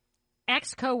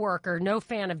 ex-coworker, no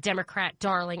fan of Democrat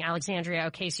darling Alexandria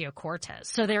Ocasio-Cortez.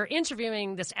 So they're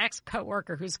interviewing this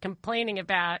ex-coworker who's complaining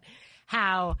about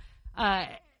how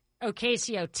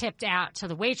Ocasio tipped out to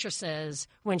the waitresses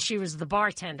when she was the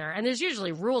bartender. And there's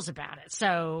usually rules about it.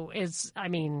 So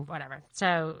whatever.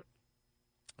 So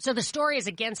the story is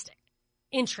against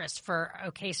interest for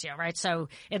Ocasio, right? So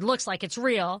it looks like it's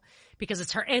real because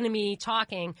it's her enemy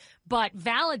talking, but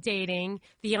validating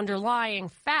the underlying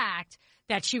fact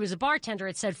that she was a bartender.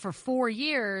 It said for 4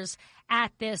 years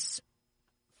at this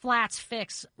Flats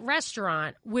Fix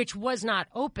restaurant, which was not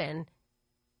open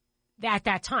at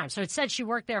that time. So it said she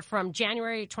worked there from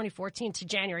January 2014 to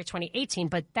January 2018,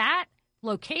 but that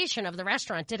location of the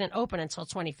restaurant didn't open until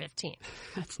 2015.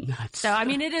 That's nuts. So,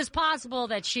 it is possible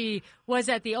that she was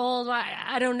at the old,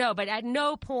 I don't know, but at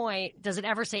no point does it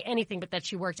ever say anything but that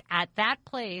she worked at that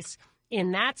place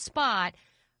in that spot.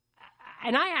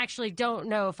 And I actually don't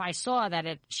know if I saw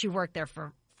that she worked there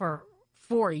for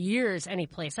 4 years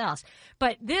anyplace else.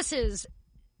 But this is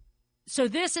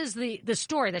the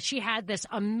story, that she had this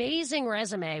amazing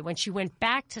resume when she went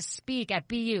back to speak at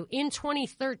BU in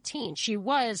 2013.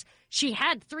 She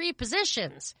had 3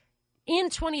 positions in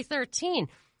 2013.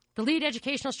 The lead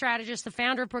educational strategist, the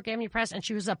founder of Brook Avenue Press, and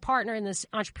she was a partner in this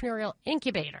entrepreneurial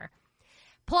incubator.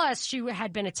 Plus, she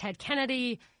had been a Ted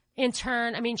Kennedy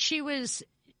intern. She was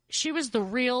the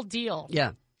real deal.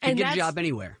 Yeah, you get a job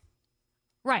anywhere.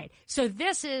 Right. So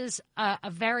this is a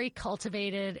very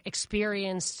cultivated,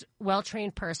 experienced,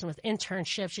 well-trained person with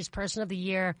internships. She's Person of the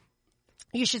Year.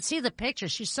 You should see the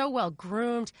pictures. She's so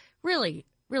well-groomed. Really,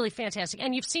 really fantastic.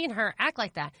 And you've seen her act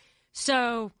like that.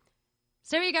 So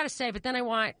what you got to say, but then I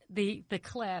want the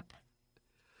clip.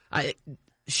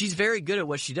 She's very good at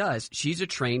what she does. She's a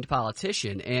trained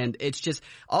politician, and it's just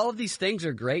all of these things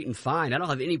are great and fine. I don't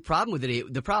have any problem with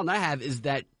it. The problem I have is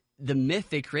that the myth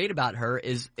they create about her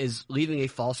is leaving a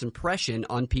false impression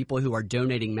on people who are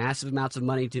donating massive amounts of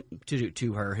money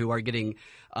to her, who are getting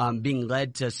being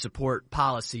led to support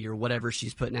policy or whatever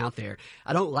she's putting out there.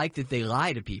 I don't like that they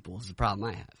lie to people is the problem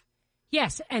I have.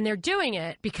 Yes, and they're doing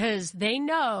it because they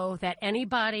know that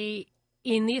anybody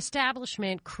in the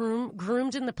establishment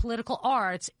groomed in the political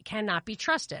arts cannot be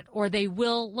trusted, or they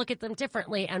will look at them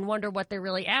differently and wonder what they're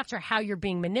really after, how you're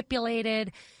being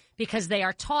manipulated, because they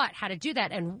are taught how to do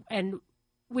that. And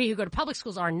we who go to public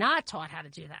schools are not taught how to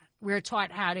do that. We're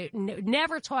taught how to,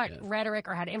 never taught rhetoric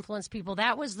or how to influence people.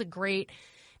 That was the great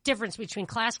difference between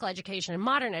classical education and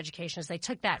modern education, is they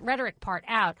took that rhetoric part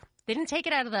out. They didn't take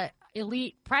it out of the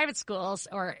elite private schools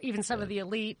or even some of the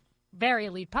elite, very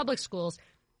elite public schools,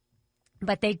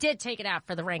 but they did take it out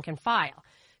for the rank and file.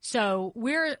 So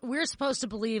we're supposed to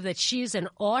believe that she's an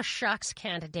aw shucks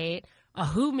candidate, a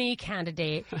who me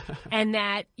candidate, and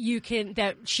that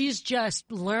she's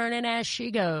just learning as she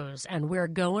goes, and we're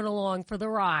going along for the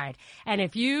ride. And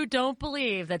if you don't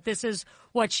believe that this is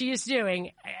what she is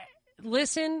doing,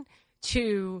 listen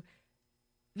to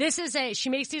she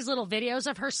makes these little videos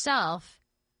of herself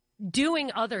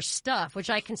doing other stuff, which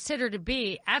I consider to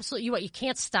be absolutely you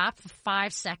can't stop for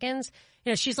 5 seconds.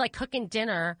 She's like cooking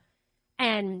dinner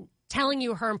and telling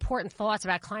you her important thoughts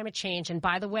about climate change. And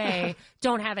by the way,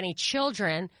 don't have any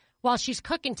children while she's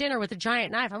cooking dinner with a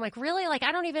giant knife. I'm like, really? Like,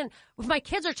 I don't even, if my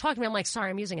kids are talking to me, I'm like, sorry,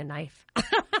 I'm using a knife.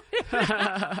 Don't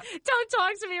talk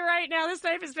to me right now. This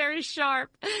knife is very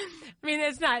sharp.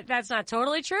 That's not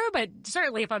totally true, but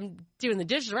certainly if I'm doing the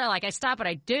dishes, right, like I stop what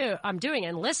I'm doing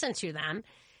and listen to them.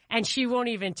 And she won't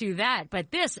even do that. But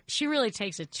she really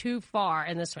takes it too far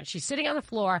in this one. She's sitting on the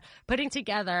floor, putting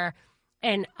together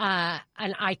an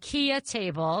IKEA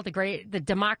table, the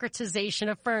democratization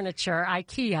of furniture,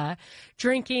 IKEA,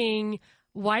 drinking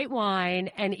white wine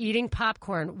and eating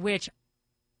popcorn, which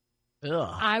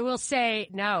I will say,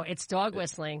 no, it's dog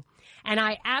whistling. And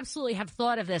I absolutely have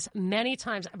thought of this many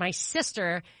times. My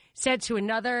sister said to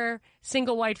another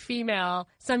single white female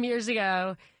some years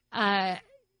ago, I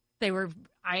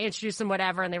introduced them,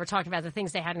 whatever, and they were talking about the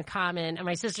things they had in common. And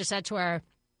my sister said to her,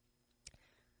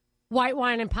 white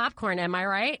wine and popcorn, am I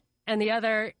right? And the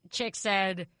other chick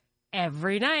said,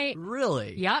 every night.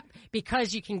 Really? Yep.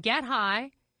 Because you can get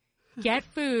high, get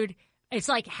food. It's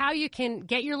like how you can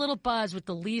get your little buzz with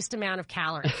the least amount of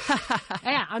calories.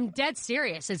 Yeah, I'm dead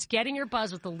serious. It's getting your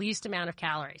buzz with the least amount of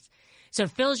calories. So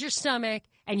it fills your stomach,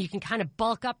 and you can kind of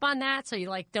bulk up on that so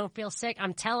you don't feel sick.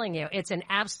 I'm telling you, it's an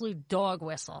absolute dog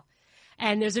whistle.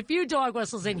 And there's a few dog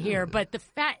whistles in here, but the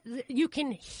fact you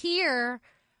can hear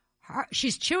her,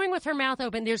 she's chewing with her mouth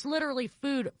open. There's literally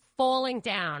food falling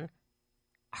down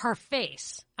her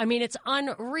face. I mean, it's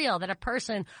unreal that a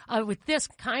person with this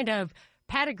kind of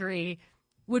pedigree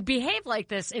would behave like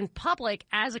this in public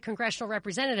as a congressional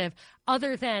representative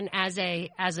other than as a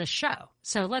show.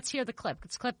 So let's hear the clip.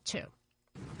 It's clip 2.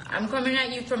 I'm coming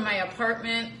at you from my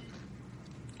apartment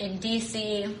in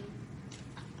D.C.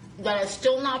 that has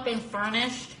still not been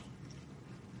furnished.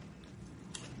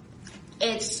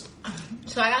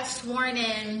 So I got sworn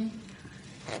in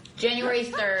January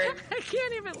 3rd. I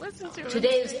can't even listen to it.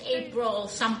 Today's April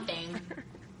something.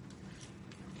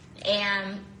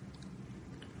 And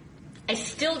I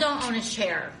still don't own a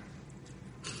chair.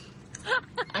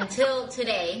 Until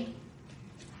today,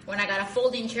 when I got a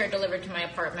folding chair delivered to my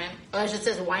apartment. It just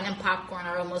says wine and popcorn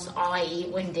are almost all I eat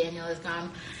when Daniel is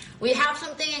gone. We have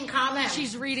something in common.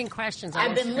 She's reading questions.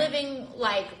 I've been living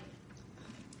like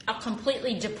a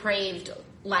completely depraved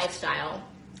lifestyle.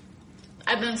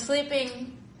 I've been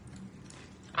sleeping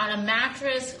on a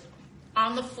mattress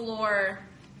on the floor,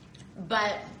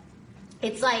 but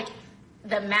it's like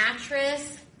the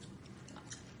mattress,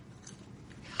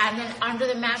 and then under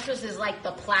the mattress is like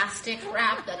the plastic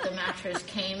wrap that the mattress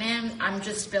came in. I'm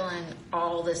just spilling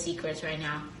all the secrets right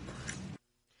now.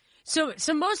 So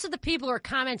most of the people who are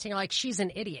commenting are like, she's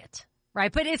an idiot,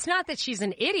 right? But it's not that she's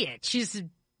an idiot. She's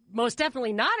most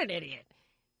definitely not an idiot.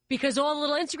 Because all the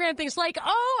little Instagram things like,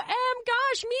 oh,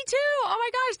 gosh, me too. Oh, my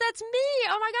gosh, that's me.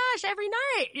 Oh, my gosh, every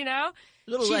night, you know?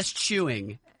 A little less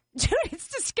chewing. Dude, it's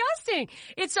disgusting.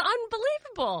 It's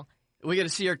unbelievable. We got to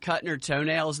see her cutting her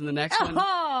toenails in the next one.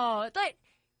 Oh,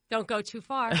 don't go too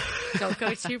far. Don't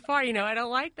go too far. You know, I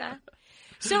don't like that.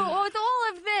 So with all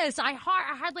of this, I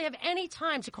hardly have any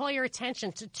time to call your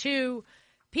attention to two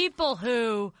people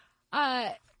who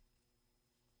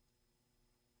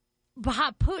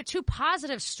put two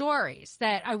positive stories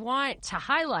that I want to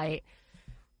highlight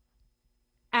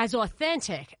as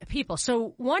authentic people.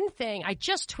 So one thing, I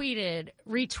just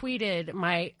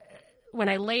retweeted when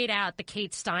I laid out the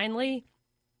Kate Steinle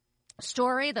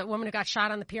story, the woman who got shot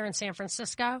on the pier in San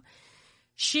Francisco.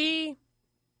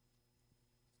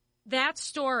 That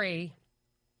story,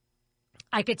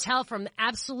 I could tell from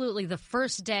absolutely the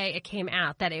first day it came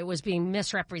out that it was being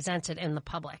misrepresented in the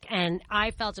public. And I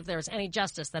felt if there was any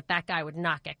justice that guy would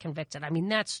not get convicted. I mean,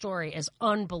 that story is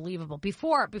unbelievable.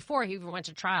 Before he even went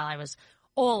to trial, I was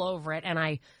all over it. And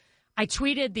I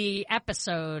tweeted the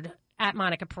episode at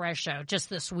Monica Perez Show just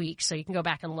this week, so you can go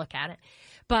back and look at it.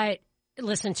 But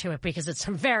listen to it because it's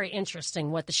very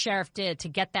interesting what the sheriff did to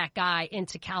get that guy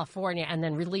into California and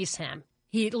then release him.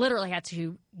 He literally had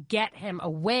to get him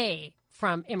away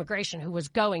from immigration who was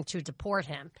going to deport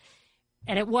him.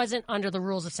 And it wasn't under the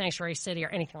rules of Sanctuary City or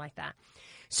anything like that.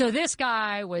 So this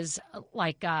guy was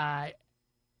like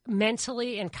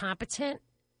mentally incompetent,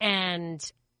 and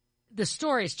the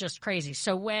story is just crazy.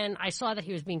 So when I saw that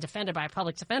he was being defended by a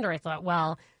public defender, I thought,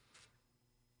 well,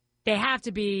 they have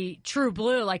to be true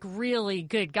blue, like really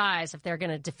good guys if they're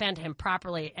going to defend him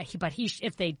properly. But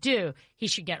if they do, he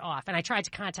should get off. And I tried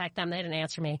to contact them. They didn't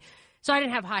answer me. So I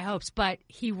didn't have high hopes, but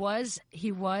he was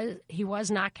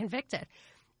not convicted.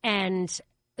 And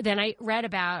then I read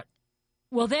about,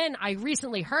 then I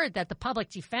recently heard that the public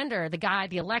defender,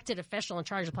 the elected official in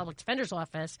charge of the public defender's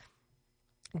office,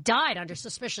 died under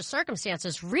suspicious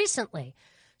circumstances recently.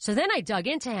 So then I dug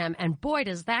into him, and boy,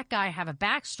 does that guy have a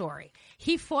backstory.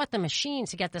 He fought the machine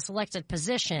to get this elected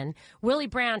position. Willie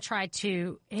Brown tried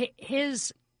to,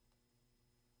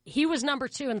 he was number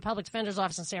 2 in the public defender's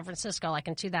office in San Francisco, like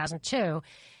in 2002,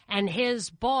 and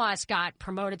his boss got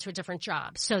promoted to a different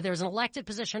job. So there was an elected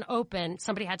position open.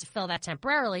 Somebody had to fill that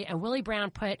temporarily, and Willie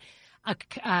Brown put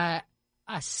a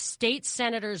state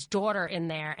senator's daughter in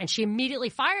there, and she immediately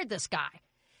fired this guy.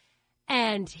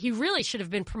 And he really should have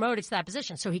been promoted to that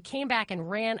position. So he came back and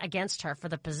ran against her for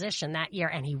the position that year,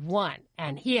 and he won.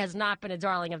 And he has not been a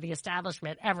darling of the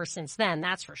establishment ever since then,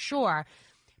 that's for sure.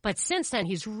 But since then,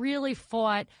 he's really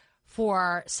fought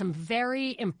for some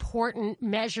very important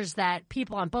measures that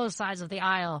people on both sides of the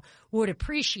aisle would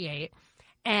appreciate.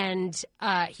 And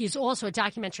he's also a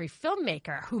documentary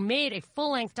filmmaker who made a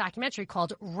full-length documentary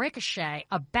called Ricochet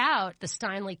about the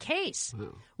Steinle case,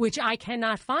 which I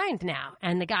cannot find now.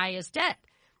 And the guy is dead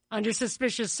under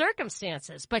suspicious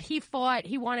circumstances. But he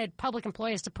wanted public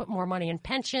employees to put more money in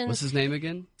pensions. What's his name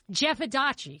again? Jeff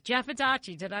Adachi. Jeff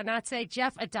Adachi. Did I not say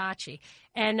Jeff Adachi?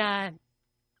 And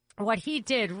what he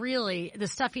did, really, the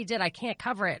stuff he did, I can't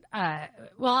cover it.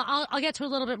 I'll get to a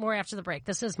little bit more after the break.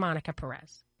 This is Monica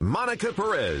Perez. Monica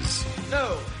Perez.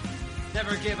 No,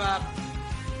 never give up,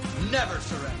 never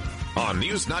surrender. On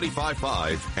News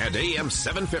 95.5 and AM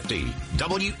 750,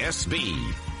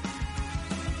 WSB.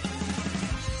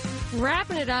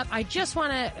 Wrapping it up, I just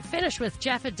want to finish with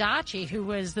Jeff Adachi, who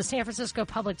was the San Francisco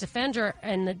public defender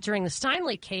during the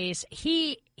Steinle case.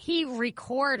 He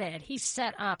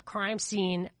set up crime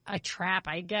scene, a trap,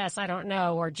 I guess, I don't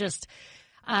know, or just,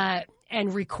 and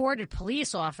recorded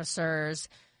police officers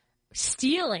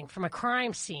stealing from a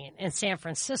crime scene in San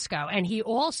Francisco. And he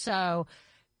also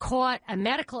caught a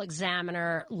medical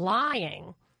examiner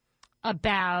lying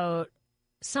about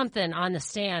something on the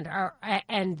stand.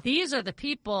 And these are the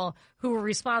people who were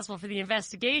responsible for the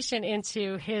investigation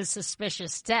into his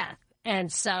suspicious death.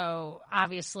 And so,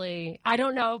 obviously, I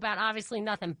don't know about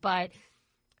nothing, but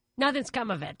nothing's come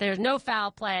of it. There's no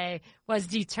foul play, was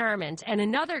determined. And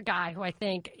another guy who I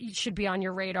think should be on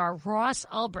your radar, Ross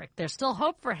Ulbricht. There's still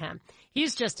hope for him.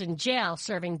 He's just in jail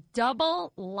serving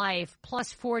double life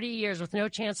plus 40 years with no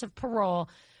chance of parole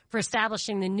for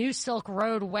establishing the New Silk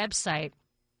Road website.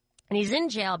 And he's in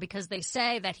jail because they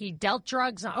say that he dealt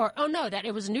drugs, that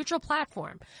it was a neutral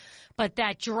platform, but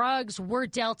that drugs were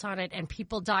dealt on it and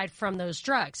people died from those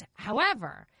drugs.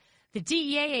 However, the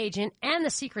DEA agent and the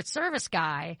Secret Service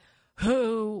guy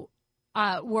who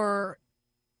were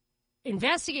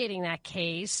investigating that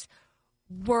case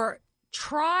were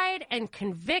tried and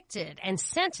convicted and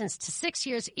sentenced to 6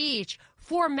 years each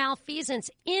for malfeasance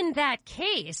in that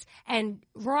case. And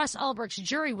Ross Ulbricht's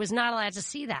jury was not allowed to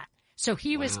see that. So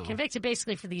he was convicted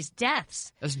basically for these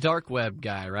deaths. That's dark web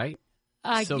guy, right?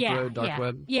 Silk Road, dark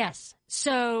web? Yes.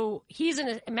 So he's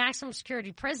in a maximum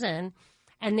security prison,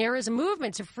 and there is a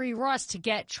movement to free Ross to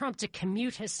get Trump to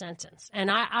commute his sentence. And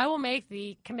I will make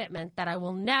the commitment that I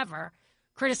will never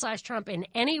criticize Trump in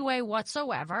any way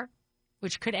whatsoever,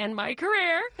 which could end my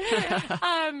career.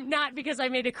 Not because I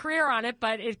made a career on it,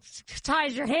 but it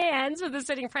ties your hands with the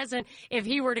sitting president if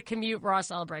he were to commute Ross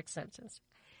Ulbricht's sentence.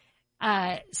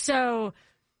 So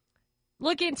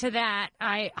look into that.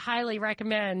 I highly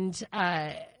recommend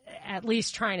at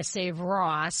least trying to save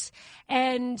Ross.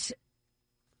 And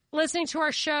listening to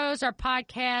our shows, our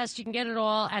podcast, you can get it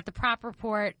all at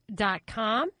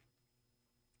thepropreport.com.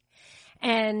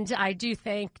 And I do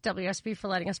thank WSB for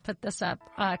letting us put this up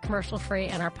commercial-free,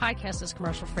 and our podcast is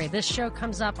commercial-free. This show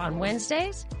comes up on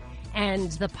Wednesdays,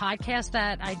 and the podcast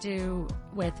that I do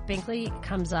with Binkley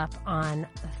comes up on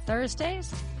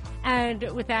Thursdays. And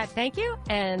with that, thank you,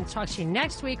 and talk to you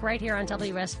next week right here on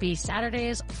WSB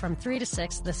Saturdays from 3 to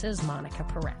 6. This is Monica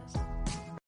Perez.